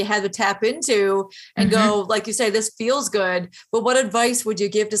trust that you have to tap into and go, like you say, this feels good. But what advice would you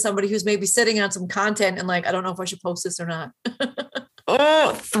give to somebody who's maybe sitting on some content and like, I don't know if I should post this or not?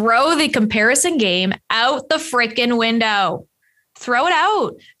 Throw the comparison game out the freaking window. Throw it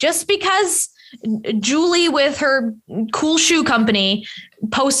out. Just because Julie with her cool shoe company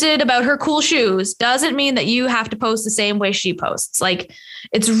posted about her cool shoes doesn't mean that you have to post the same way she posts. Like,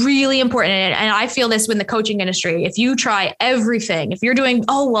 it's really important. And I feel this in the coaching industry. If you try everything, if you're doing,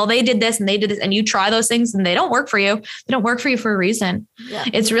 they did this and they did this, and you try those things and they don't work for you, they don't work for you for a reason. Yeah.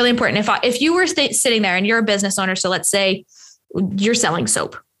 It's really important. If you were sitting there and you're a business owner, so let's say you're selling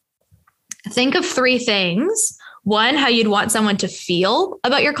soap, think of 3 things. 1, how you'd want someone to feel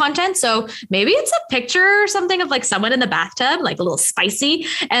about your content. So maybe it's a picture or something of like someone in the bathtub, like a little spicy,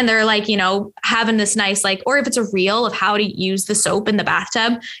 and they're like, having this nice, like, or if it's a reel of how to use the soap in the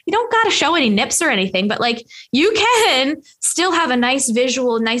bathtub, you don't got to show any nips or anything, but like you can still have a nice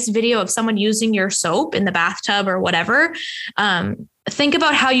visual, nice video of someone using your soap in the bathtub or whatever. Think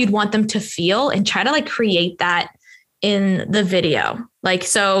about how you'd want them to feel and try to like create that in the video. Like,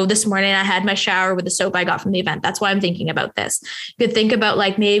 so this morning I had my shower with the soap I got from the event. That's why I'm thinking about this. You could think about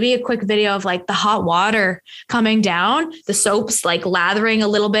like maybe a quick video of like the hot water coming down, the soap's like lathering a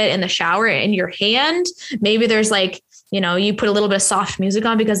little bit in the shower in your hand. Maybe there's like, you put a little bit of soft music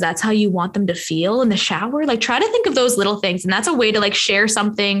on because that's how you want them to feel in the shower. Like, try to think of those little things. And that's a way to like share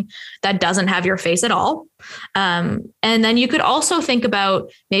something that doesn't have your face at all. And then you could also think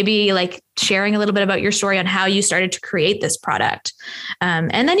about maybe like sharing a little bit about your story on how you started to create this product.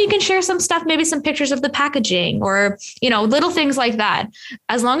 And then you can share some stuff, maybe some pictures of the packaging or, little things like that.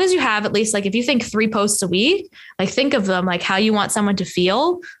 As long as you have at least, like, if you think 3 posts a week, like think of them, like how you want someone to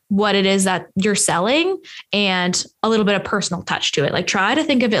feel, what it is that you're selling, and a little bit of personal touch to it. Like, try to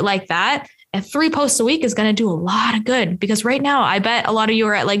think of it like that. And 3 posts a week is going to do a lot of good, because right now I bet a lot of you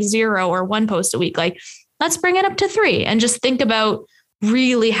are at like 0 or 1 post a week. Like, let's bring it up to 3 and just think about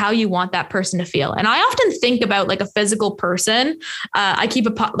really how you want that person to feel. And I often think about like a physical person. I keep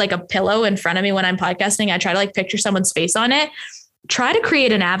a pillow in front of me when I'm podcasting. I try to like picture someone's face on it. Try to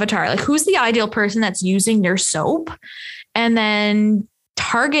create an avatar. Like, who's the ideal person that's using your soap? And then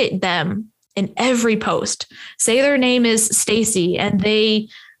target them in every post. Say their name is Stacy and they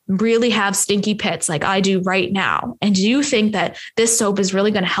really have stinky pits like I do right now. And do you think that this soap is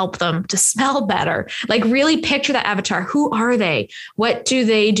really going to help them to smell better? Like, really picture that avatar. Who are they? What do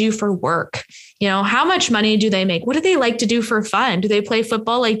they do for work? How much money do they make? What do they like to do for fun? Do they play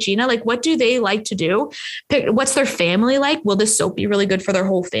football like Gina? Like, what do they like to do? What's their family like? Will this soap be really good for their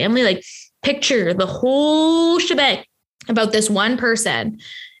whole family? Like, picture the whole shebang about this one person,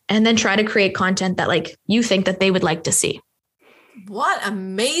 and then try to create content that like you think that they would like to see. What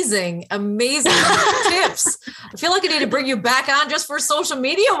amazing tips. I feel like I need to bring you back on just for social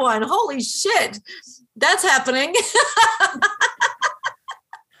media one. Holy shit. That's happening.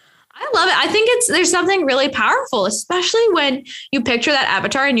 I love it. I think there's something really powerful, especially when you picture that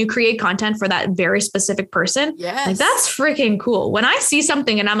avatar and you create content for that very specific person. Yes. Like that's freaking cool. When I see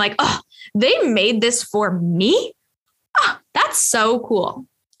something and I'm like, oh, they made this for me. Oh, that's so cool.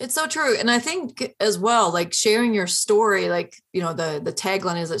 It's so true. And I think as well, like sharing your story, like, you know, the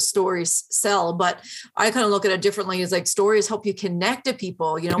tagline is that stories sell, but I kind of look at it differently as like stories help you connect to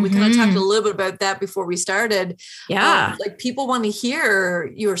people. You know, we kind of talked a little bit about that before we started. Yeah. Like people want to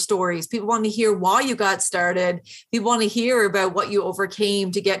hear your stories. People want to hear why you got started. People want to hear about what you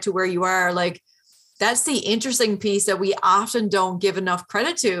overcame to get to where you are. Like, that's the interesting piece that we often don't give enough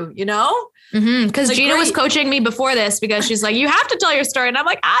credit to, you know? Because like, Gina was coaching me before this because she's like, you have to tell your story. And I'm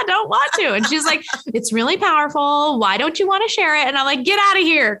like, I don't want to. And she's like, it's really powerful. Why don't you want to share it? And I'm like, get out of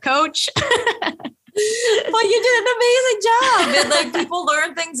here, coach. But you did an amazing job. And like people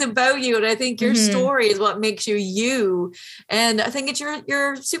learn things about you. And I think your story is what makes you you. And I think it's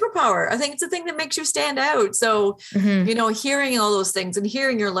your superpower. I think it's the thing that makes you stand out. So, you know, hearing all those things and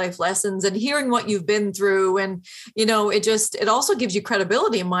hearing your life lessons and hearing what you've been through. And, you know, it also gives you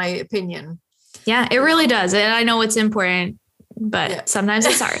credibility, in my opinion. Yeah, it really does. And I know it's important, but sometimes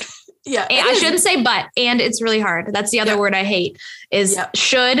it's hard. Yeah. And I shouldn't say but, and it's really hard. That's the other word I hate is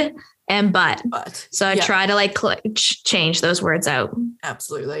should and but. So I try to like change those words out.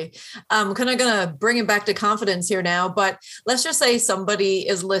 Absolutely. I'm kind of going to bring it back to confidence here now, but let's just say somebody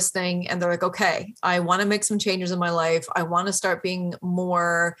is listening and they're like, okay, I want to make some changes in my life. I want to start being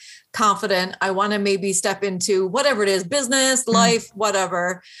more confident. I want to maybe step into whatever it is, business, life,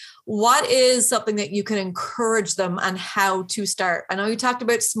 whatever. What is something that you can encourage them on how to start? I know you talked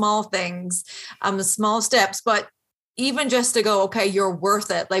about small things, the small steps, but even just to go, okay, you're worth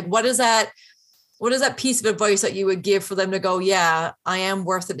it. Like, what is that piece of advice that you would give for them to go, yeah, I am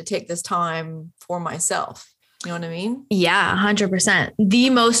worth it to take this time for myself? You know what I mean? Yeah, 100%. The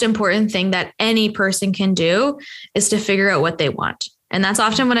most important thing that any person can do is to figure out what they want. And that's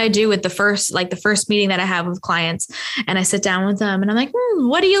often what I do with the first meeting that I have with clients. And I sit down with them and I'm like,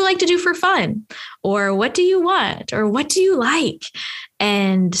 what do you like to do for fun? Or what do you want? Or what do you like?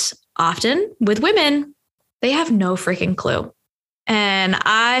 And often with women, they have no freaking clue. And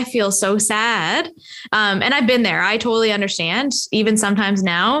I feel so sad. And I've been there. I totally understand. Even sometimes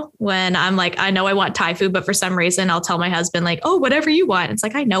now when I'm like, I know I want Thai food, but for some reason I'll tell my husband like, oh, whatever you want. It's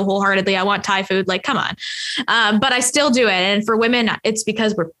like, I know wholeheartedly I want Thai food. Like, come on. But I still do it. And for women, it's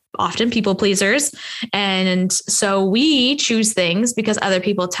because we're often people pleasers. And so we choose things because other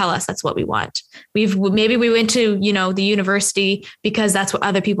people tell us that's what we want. Maybe we went to, the university because that's what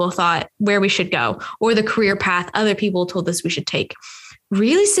other people thought where we should go, or the career path other people told us we should take.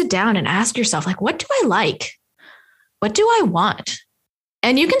 Really sit down and ask yourself, like, what do I like? What do I want?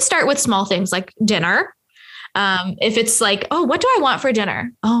 And you can start with small things like dinner. If it's like, oh, what do I want for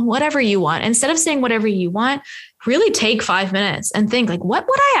dinner? Oh, whatever you want. Instead of saying whatever you want, really take 5 minutes and think like, what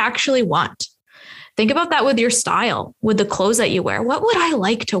would I actually want? Think about that with your style, with the clothes that you wear. What would I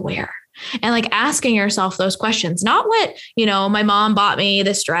like to wear? And like asking yourself those questions, not what, my mom bought me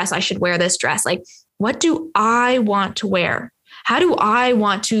this dress, I should wear this dress. Like, what do I want to wear? How do I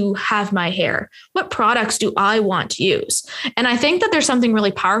want to have my hair? What products do I want to use? And I think that there's something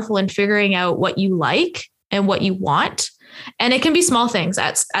really powerful in figuring out what you like and what you want. And it can be small things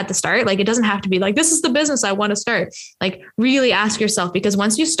at the start. Like, it doesn't have to be like, this is the business I want to start. Like, really ask yourself, because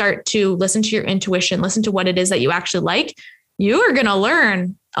once you start to listen to your intuition, listen to what it is that you actually like, you are going to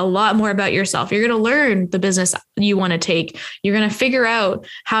learn a lot more about yourself. You're going to learn the business you want to take. You're going to figure out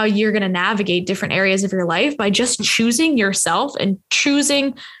how you're going to navigate different areas of your life by just choosing yourself and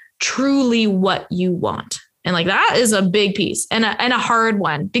choosing truly what you want. And like, that is a big piece and a hard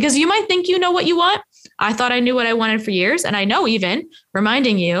one, because you might think you know what you want. I thought I knew what I wanted for years. And I know, even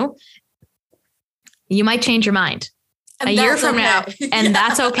reminding you, you might change your mind a year from now. And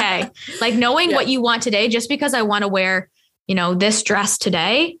that's okay. Like, knowing what you want today, just because I want to wear, this dress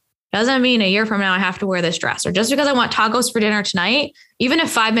today, doesn't mean a year from now I have to wear this dress. Or just because I want tacos for dinner tonight, even if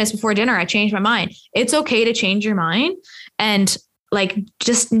 5 minutes before dinner I change my mind, it's okay to change your mind and like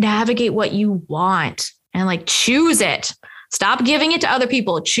just navigate what you want and like choose it. Stop giving it to other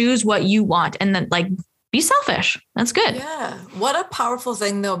people. Choose what you want. And then like, be selfish. That's good. Yeah. What a powerful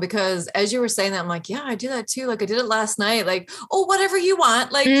thing though, because as you were saying that, I'm like, yeah, I do that too. Like, I did it last night. Like, oh, whatever you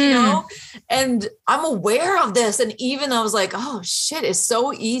want, like, and I'm aware of this. And even I was like, oh shit, it's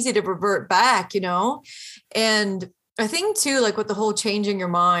so easy to revert back, and I think too, like with the whole changing your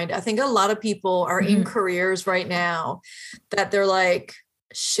mind, I think a lot of people are in careers right now that they're like,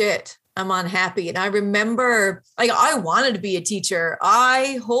 shit, I'm unhappy. And I remember, like, I wanted to be a teacher.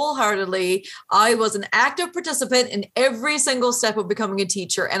 I was an active participant in every single step of becoming a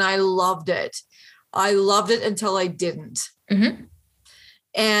teacher. And I loved it. I loved it until I didn't. Mm-hmm.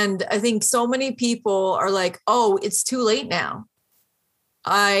 And I think so many people are like, oh, it's too late now.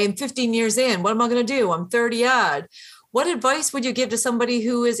 I'm 15 years in. What am I going to do? I'm 30 odd. What advice would you give to somebody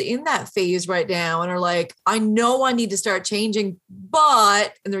who is in that phase right now and are like, I know I need to start changing,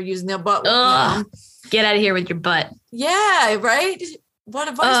 but, and they're using their butt. Get out of here with your butt. Yeah, right? What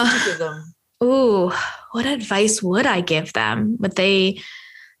advice would you give them? Ooh, what advice would I give them? But they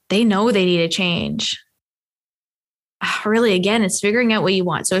know they need to change. Really, again, it's figuring out what you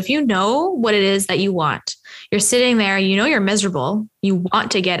want. So if you know what it is that you want, you're sitting there, you know, you're miserable, you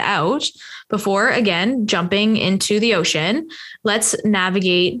want to get out before, again, jumping into the ocean. Let's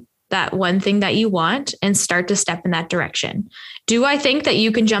navigate that one thing that you want and start to step in that direction. Do I think that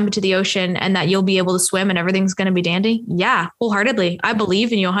you can jump into the ocean and that you'll be able to swim and everything's going to be dandy? Yeah, wholeheartedly. I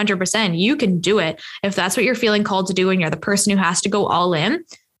believe in you 100%. You can do it. If that's what you're feeling called to do and you're the person who has to go all in,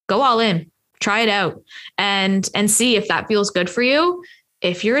 go all in. Try it out and see if that feels good for you.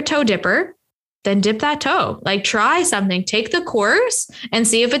 If you're a toe dipper, then dip that toe. Like, try something, take the course and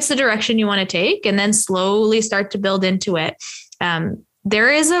see if it's the direction you want to take, and then slowly start to build into it.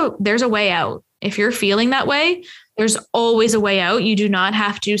 There's a way out. If you're feeling that way, there's always a way out. You do not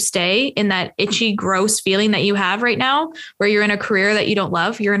have to stay in that itchy, gross feeling that you have right now, where you're in a career that you don't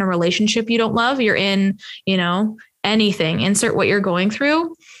love. You're in a relationship you don't love. You're in, anything, insert what you're going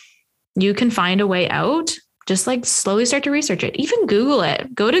through. You can find a way out. Just like slowly start to research it. Even Google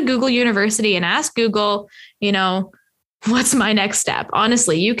it. Go to Google University and ask Google, what's my next step?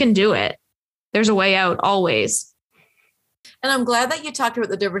 Honestly, you can do it. There's a way out always. And I'm glad that you talked about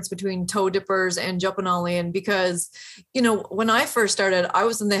the difference between toe dippers and jumping all in, because, when I first started, I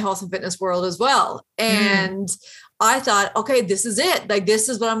was in the health and fitness world as well. And I thought, okay, this is it. Like, this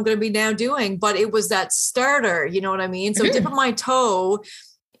is what I'm going to be now doing. But it was that starter, you know what I mean? So dipping my toe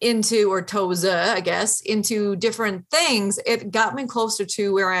into, or toza, I guess, into different things, it got me closer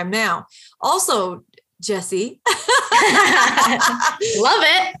to where I am now. Also, Jessie, love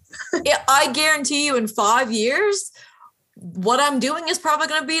it. I guarantee you in 5 years, what I'm doing is probably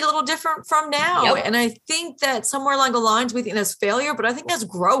going to be a little different from now. Yep. And I think that somewhere along the lines, we think that's failure, but I think that's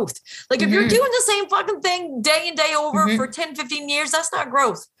growth. Like, if you're doing the same fucking thing day and day over for 10, 15 years, that's not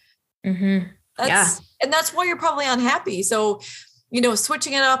growth. And that's why you're probably unhappy. So,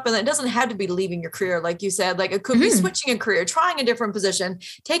 switching it up, and it doesn't have to be leaving your career. Like you said, like, it could be switching a career, trying a different position,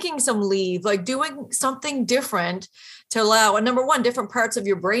 taking some leave, like doing something different to allow, and number one, different parts of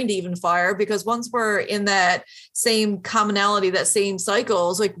your brain to even fire, because once we're in that same commonality, that same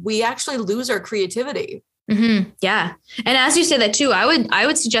cycles, like, we actually lose our creativity. Yeah. And as you say that too, I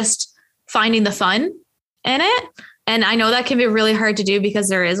would suggest finding the fun in it. And I know that can be really hard to do because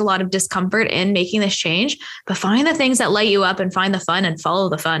there is a lot of discomfort in making this change, but find the things that light you up and find the fun and follow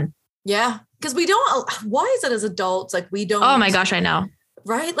the fun. Yeah. Because why is it as adults, like, we don't. Oh my gosh, I know.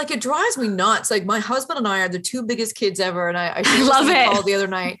 Right? Like, it drives me nuts. Like, my husband and I are the two biggest kids ever. And I love it. Call the other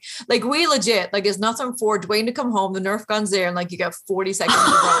night. Like, we legit, like, it's nothing for Dwayne to come home, the Nerf gun's there, and like, you got 40 seconds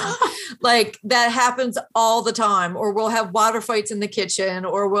to run. Like, that happens all the time. Or we'll have water fights in the kitchen,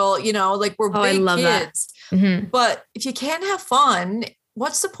 or we'll, like, we're big kids. But if you can't have fun,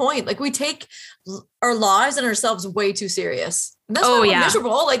 what's the point? Like, we take our lives and ourselves way too serious. And that's why we're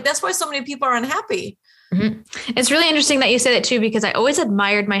miserable. Like, that's why so many people are unhappy. It's really interesting that you say that too, because I always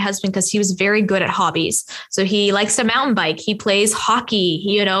admired my husband because he was very good at hobbies. So he likes to mountain bike. He plays hockey.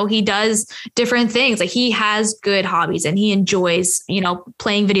 He does different things. Like, he has good hobbies and he enjoys,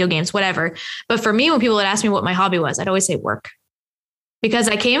 playing video games, whatever. But for me, when people would ask me what my hobby was, I'd always say work, because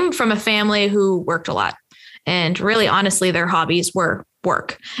I came from a family who worked a lot. And really, honestly, their hobbies were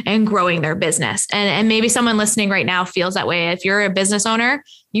work and growing their business. And maybe someone listening right now feels that way. If you're a business owner,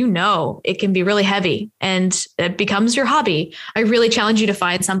 it can be really heavy and it becomes your hobby. I really challenge you to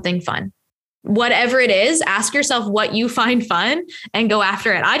find something fun. Whatever it is, ask yourself what you find fun and go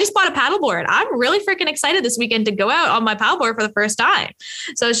after it. I just bought a paddleboard. I'm really freaking excited this weekend to go out on my paddleboard for the first time.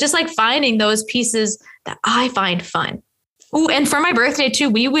 So it's just like finding those pieces that I find fun. Oh, and for my birthday too,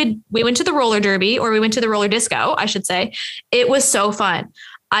 we went to the roller derby, or we went to the roller disco, I should say. It was so fun.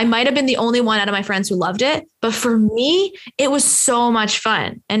 I might have been the only one out of my friends who loved it, but for me, it was so much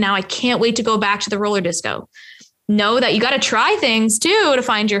fun. And now I can't wait to go back to the roller disco. Know that you got to try things too to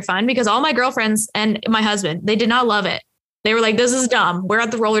find your fun, because all my girlfriends and my husband, they did not love it. They were like, this is dumb. We're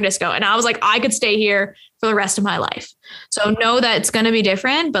at the roller disco. And I was like, I could stay here for the rest of my life. So know that it's going to be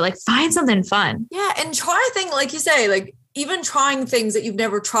different, but like, find something fun. Yeah. And try a thing, like you say, like, even trying things that you've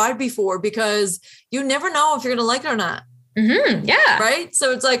never tried before, because you never know if you're going to like it or not. Mm-hmm. Yeah. Right.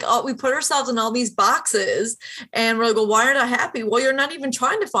 So it's like, we put ourselves in all these boxes and we're like, well, why aren't I happy? Well, you're not even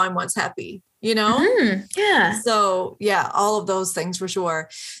trying to find what's happy, you know? Mm-hmm. Yeah. So yeah, all of those things for sure.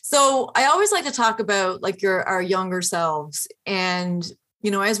 So I always like to talk about like our younger selves, and,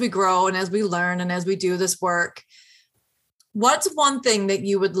 you know, as we grow and as we learn and as we do this work, what's one thing that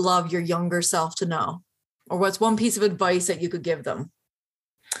you would love your younger self to know? Or what's one piece of advice that you could give them?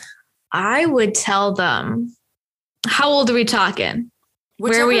 I would tell them, how old are we talking?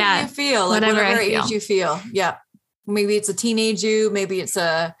 Where are we at? You feel, like whatever age you feel. Yeah. Maybe it's a teenage you, maybe it's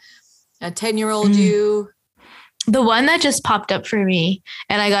a 10-year-old you. The one that just popped up for me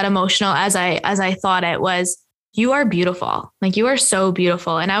and I got emotional as I thought it was, you are beautiful. Like, you are so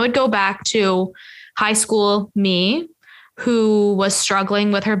beautiful. And I would go back to high school me, who was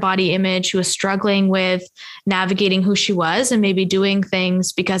struggling with her body image, who was struggling with navigating who she was and maybe doing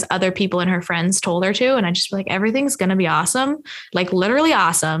things because other people and her friends told her to. And I just feel like everything's going to be awesome, like literally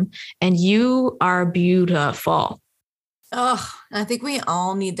awesome. And you are beautiful. Oh, I think we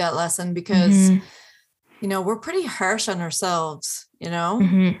all need that lesson, because, you know, we're pretty harsh on ourselves, you know?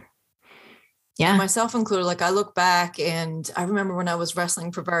 Mm-hmm. Yeah. Myself included. Like, I look back and I remember when I was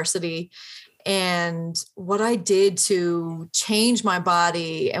wrestling for varsity, and what I did to change my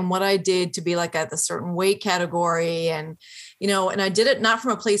body and what I did to be like at a certain weight category. And, you know, and I did it not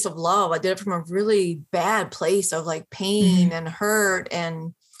from a place of love. I did it from a really bad place of like pain and hurt.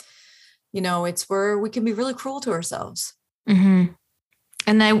 And, you know, it's where we can be really cruel to ourselves. Mm-hmm.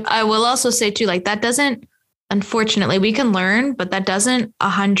 And I will also say too, like, that doesn't, unfortunately, we can learn, but that doesn't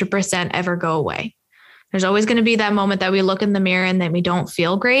 100% ever go away. There's always going to be that moment that we look in the mirror and that we don't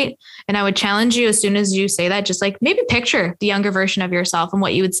feel great. And I would challenge you, as soon as you say that, just like maybe picture the younger version of yourself and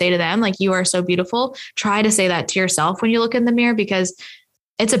what you would say to them. Like, you are so beautiful. Try to say that to yourself when you look in the mirror, because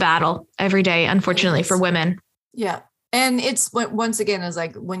it's a battle every day, unfortunately, for women. Yeah. And it's, once again, is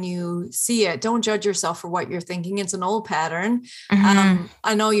like, when you see it, don't judge yourself for what you're thinking. It's an old pattern.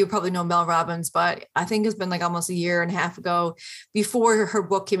 I know you probably know Mel Robbins, but I think it's been like almost a year and a half ago, before her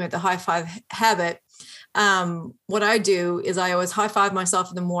book came out, The High Five Habit. What I do is I always high five myself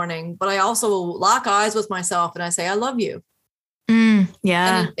in the morning, but I also lock eyes with myself and I say, I love you.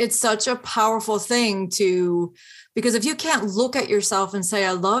 Yeah. And it's such a powerful thing because if you can't look at yourself and say,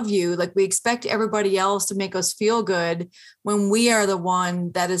 I love you, like, we expect everybody else to make us feel good when we are the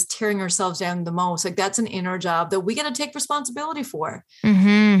one that is tearing ourselves down the most. Like, that's an inner job that we got to take responsibility for.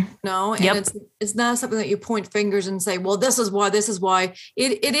 No, and it's not something that you point fingers and say, well, this is why.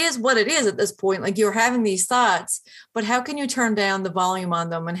 It is what it is at this point. Like, you're having these thoughts, but how can you turn down the volume on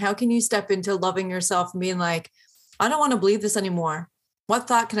them? And how can you step into loving yourself and being like, I don't want to believe this anymore. What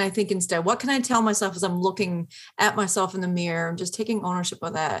thought can I think instead? What can I tell myself as I'm looking at myself in the mirror and just taking ownership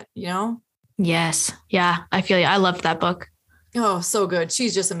of that, you know? Yes. Yeah. I feel you. I loved that book. Oh, so good.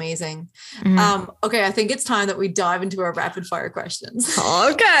 She's just amazing. Okay. I think it's time that we dive into our rapid fire questions.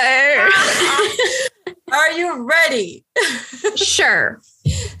 Okay. Are you ready? Sure.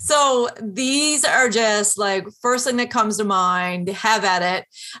 So these are just like, first thing that comes to mind, have at it.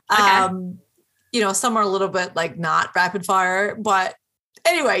 Okay. You know, some are a little bit like not rapid fire, but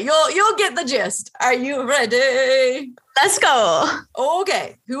anyway, you'll get the gist. Are you ready? Let's go.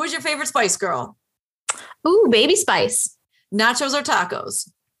 Okay. Who was your favorite Spice Girl? Ooh, Baby Spice. Nachos or tacos?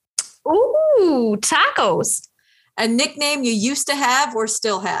 Ooh, tacos. A nickname you used to have or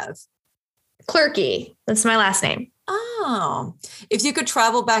still have? Clerky. That's my last name. Oh, if you could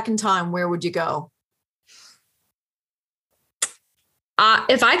travel back in time, where would you go?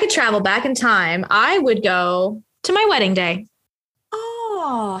 If I could travel back in time, I would go to my wedding day.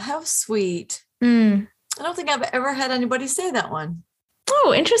 Oh, how sweet. I don't think I've ever had anybody say that one.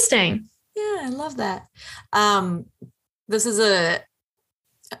 Oh, interesting. Yeah, I love that. This is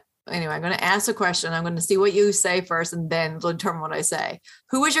anyway, I'm going to ask a question. I'm going to see what you say first and then determine what I say.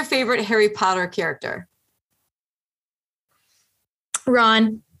 Who is your favorite Harry Potter character?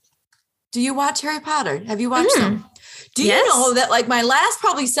 Ron. Do you watch Harry Potter? Have you watched them? Do you know that like my last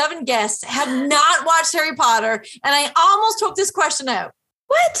probably 7 guests have not watched Harry Potter, and I almost took this question out?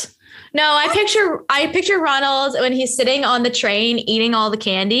 What? No, I picture Ronald when he's sitting on the train eating all the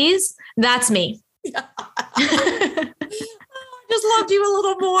candies. That's me. I just loved you a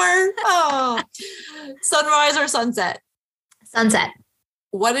little more. Oh, sunrise or sunset? Sunset.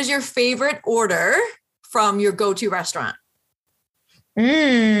 What is your favorite order from your go-to restaurant?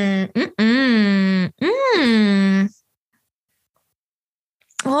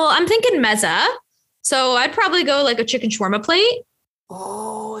 Well, I'm thinking mezza. So I'd probably go like a chicken shawarma plate.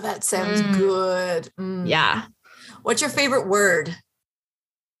 Oh, that sounds good. Yeah. What's your favorite word?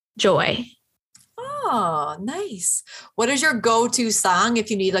 Joy. Oh, nice. What is your go-to song if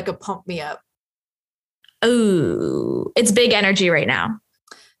you need like a pump me up? Oh, it's Big Energy right now.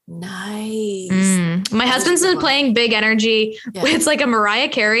 Nice. My husband's been playing Big Energy. Yeah. It's like a Mariah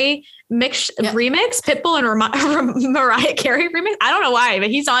Carey remix, Pitbull and Mariah Carey remix. I don't know why, but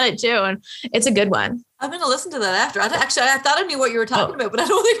he's on it too. And it's a good one. I'm going to listen to that after. I thought I knew what you were talking about, but I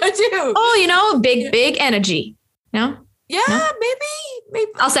don't think I do. Oh, Big Energy. No? Yeah, no?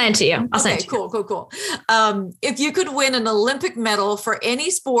 Maybe. I'll send it to you. Cool. If you could win an Olympic medal for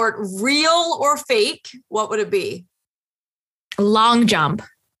any sport, real or fake, what would it be? Long jump.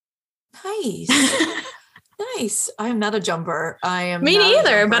 Nice. Nice. I am not a jumper. Me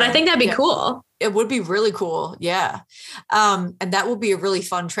neither, but I think that'd be cool. It would be really cool. Yeah. And that would be a really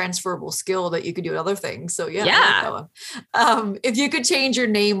fun transferable skill that you could do other things. So yeah. I like that one. If you could change your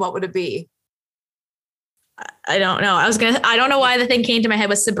name, what would it be? I don't know. I don't know why the thing came to my head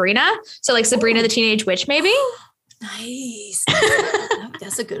was Sabrina. So like Sabrina the Teenage Witch, maybe. Nice.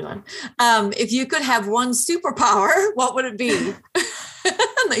 That's a good one. If you could have one superpower, what would it be?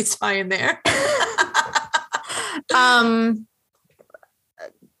 Nice tie in there.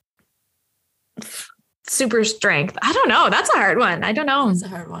 Super strength. I don't know. That's a hard one. I don't know. That's a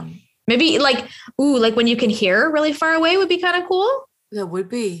hard one. Maybe like when you can hear really far away would be kind of cool. That would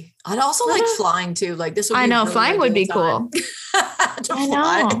be. I'd also like flying too. Like this would be. I know really flying would be cool. I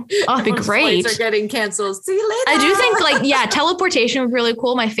know. Oh, it'd be great. Flights are getting canceled. See you later. I do think teleportation would be really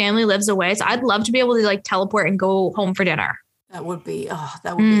cool. My family lives away, so I'd love to be able to like teleport and go home for dinner. That would be. Be.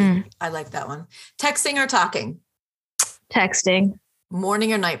 I like that one. Texting or talking? Texting.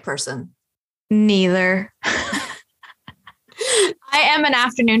 Morning or night person? Neither. I am an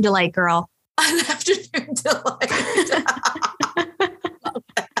afternoon delight girl. An afternoon delight. Love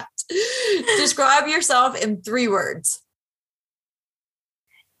that. Describe yourself in 3 words.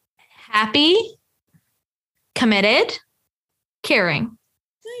 Happy, committed, caring.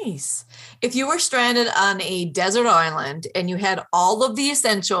 Nice. If you were stranded on a desert island and you had all of the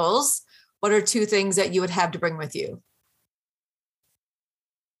essentials, what are 2 things that you would have to bring with you?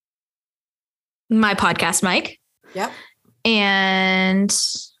 My podcast mic. Yep. And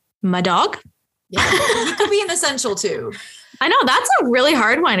my dog. Yeah. He could be an essential too. I know that's a really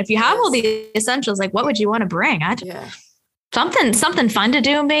hard one. If you have all the essentials, like what would you want to bring? Something fun to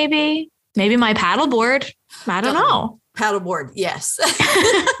do, maybe my paddleboard. I don't know. Paddleboard. Yes.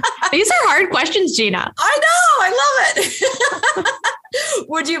 These are hard questions, Gina. I know. I love it.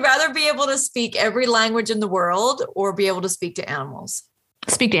 Would you rather be able to speak every language in the world or be able to speak to animals?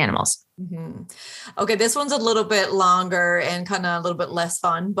 Speak to animals. Mm-hmm. Okay. This one's a little bit longer and kind of a little bit less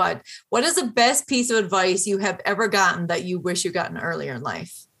fun, but what is the best piece of advice you have ever gotten that you wish you gotten earlier in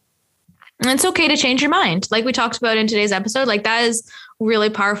life? It's okay to change your mind. Like we talked about in today's episode, like that is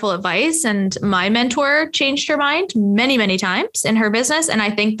really powerful advice. And my mentor changed her mind many, many times in her business. And I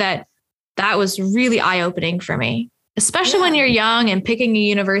think that was really eye-opening for me, especially when you're young and picking a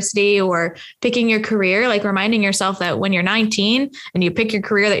university or picking your career, like reminding yourself that when you're 19 and you pick your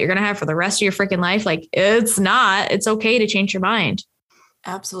career that you're going to have for the rest of your freaking life, like it's okay to change your mind.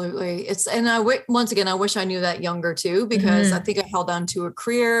 Absolutely. Once again, I wish I knew that younger too, because I think I held on to a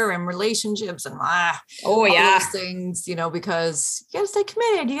career and relationships and all those things, because you got to stay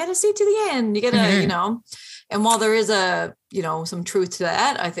committed. You got to see to the end. You got to, and while there is some truth to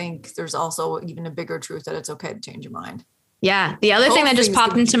that, I think there's also even a bigger truth that it's okay to change your mind. Yeah. The other thing that just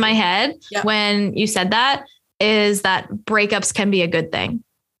popped into my head when you said that is that breakups can be a good thing.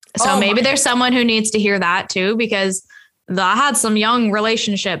 So maybe there's someone who needs to hear that too, because I had some young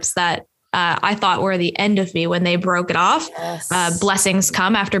relationships that I thought were the end of me when they broke it off. Yes. Blessings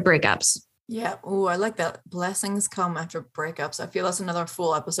come after breakups. Yeah. Oh, I like that. Blessings come after breakups. I feel that's another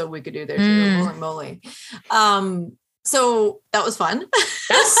full episode we could do there too. Holy moly. So that was fun.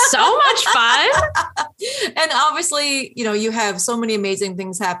 That's so much fun. And obviously, you have so many amazing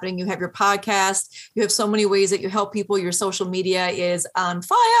things happening. You have your podcast. You have so many ways that you help people. Your social media is on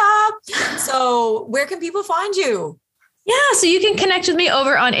fire. So where can people find you? Yeah, so you can connect with me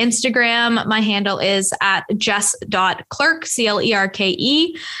over on Instagram. My handle is at jess.clerke,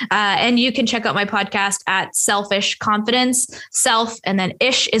 CLERKE. And you can check out my podcast at Selfish Confidence. Self and then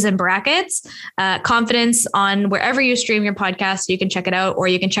ish is in brackets. Confidence on wherever you stream your podcast. You can check it out, or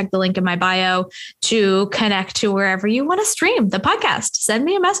you can check the link in my bio to connect to wherever you want to stream the podcast. Send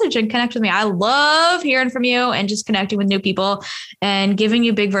me a message and connect with me. I love hearing from you and just connecting with new people and giving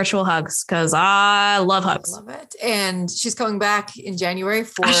you big virtual hugs because I love hugs. I love it. And she's coming back in January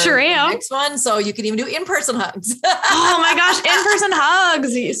for I sure am. the next one. So you can even do in-person hugs. Oh my gosh, in-person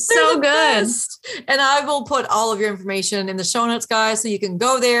hugs. So good. Best. And I will put all of your information in the show notes, guys. So you can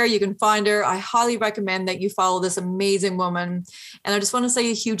go there, you can find her. I highly recommend that you follow this amazing woman. And I just want to say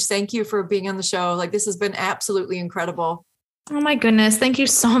a huge thank you for being on the show. Like, this has been absolutely incredible. Oh my goodness. Thank you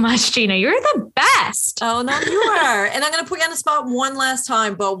so much, Gina. You're the best. Oh, no, you are. And I'm going to put you on the spot one last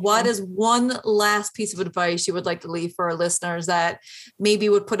time, but what is one last piece of advice you would like to leave for our listeners that maybe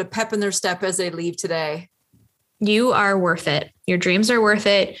would put a pep in their step as they leave today? You are worth it. Your dreams are worth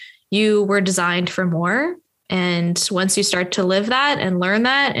it. You were designed for more. And once you start to live that and learn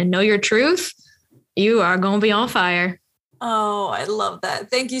that and know your truth, you are going to be on fire. Oh, I love that.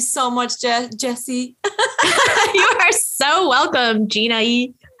 Thank you so much, Jessie. You are so welcome, Gina.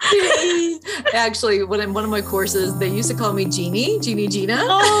 Actually, one of my courses, they used to call me Gina.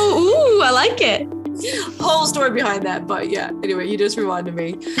 Oh, ooh, I like it. Whole story behind that. But yeah, anyway, you just reminded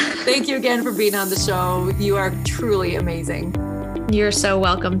me. Thank you again for being on the show. You are truly amazing. You're so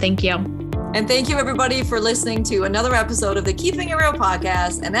welcome. Thank you. And thank you, everybody, for listening to another episode of the Keeping It Real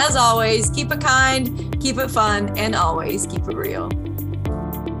podcast. And as always, keep it kind, keep it fun, and always keep it real.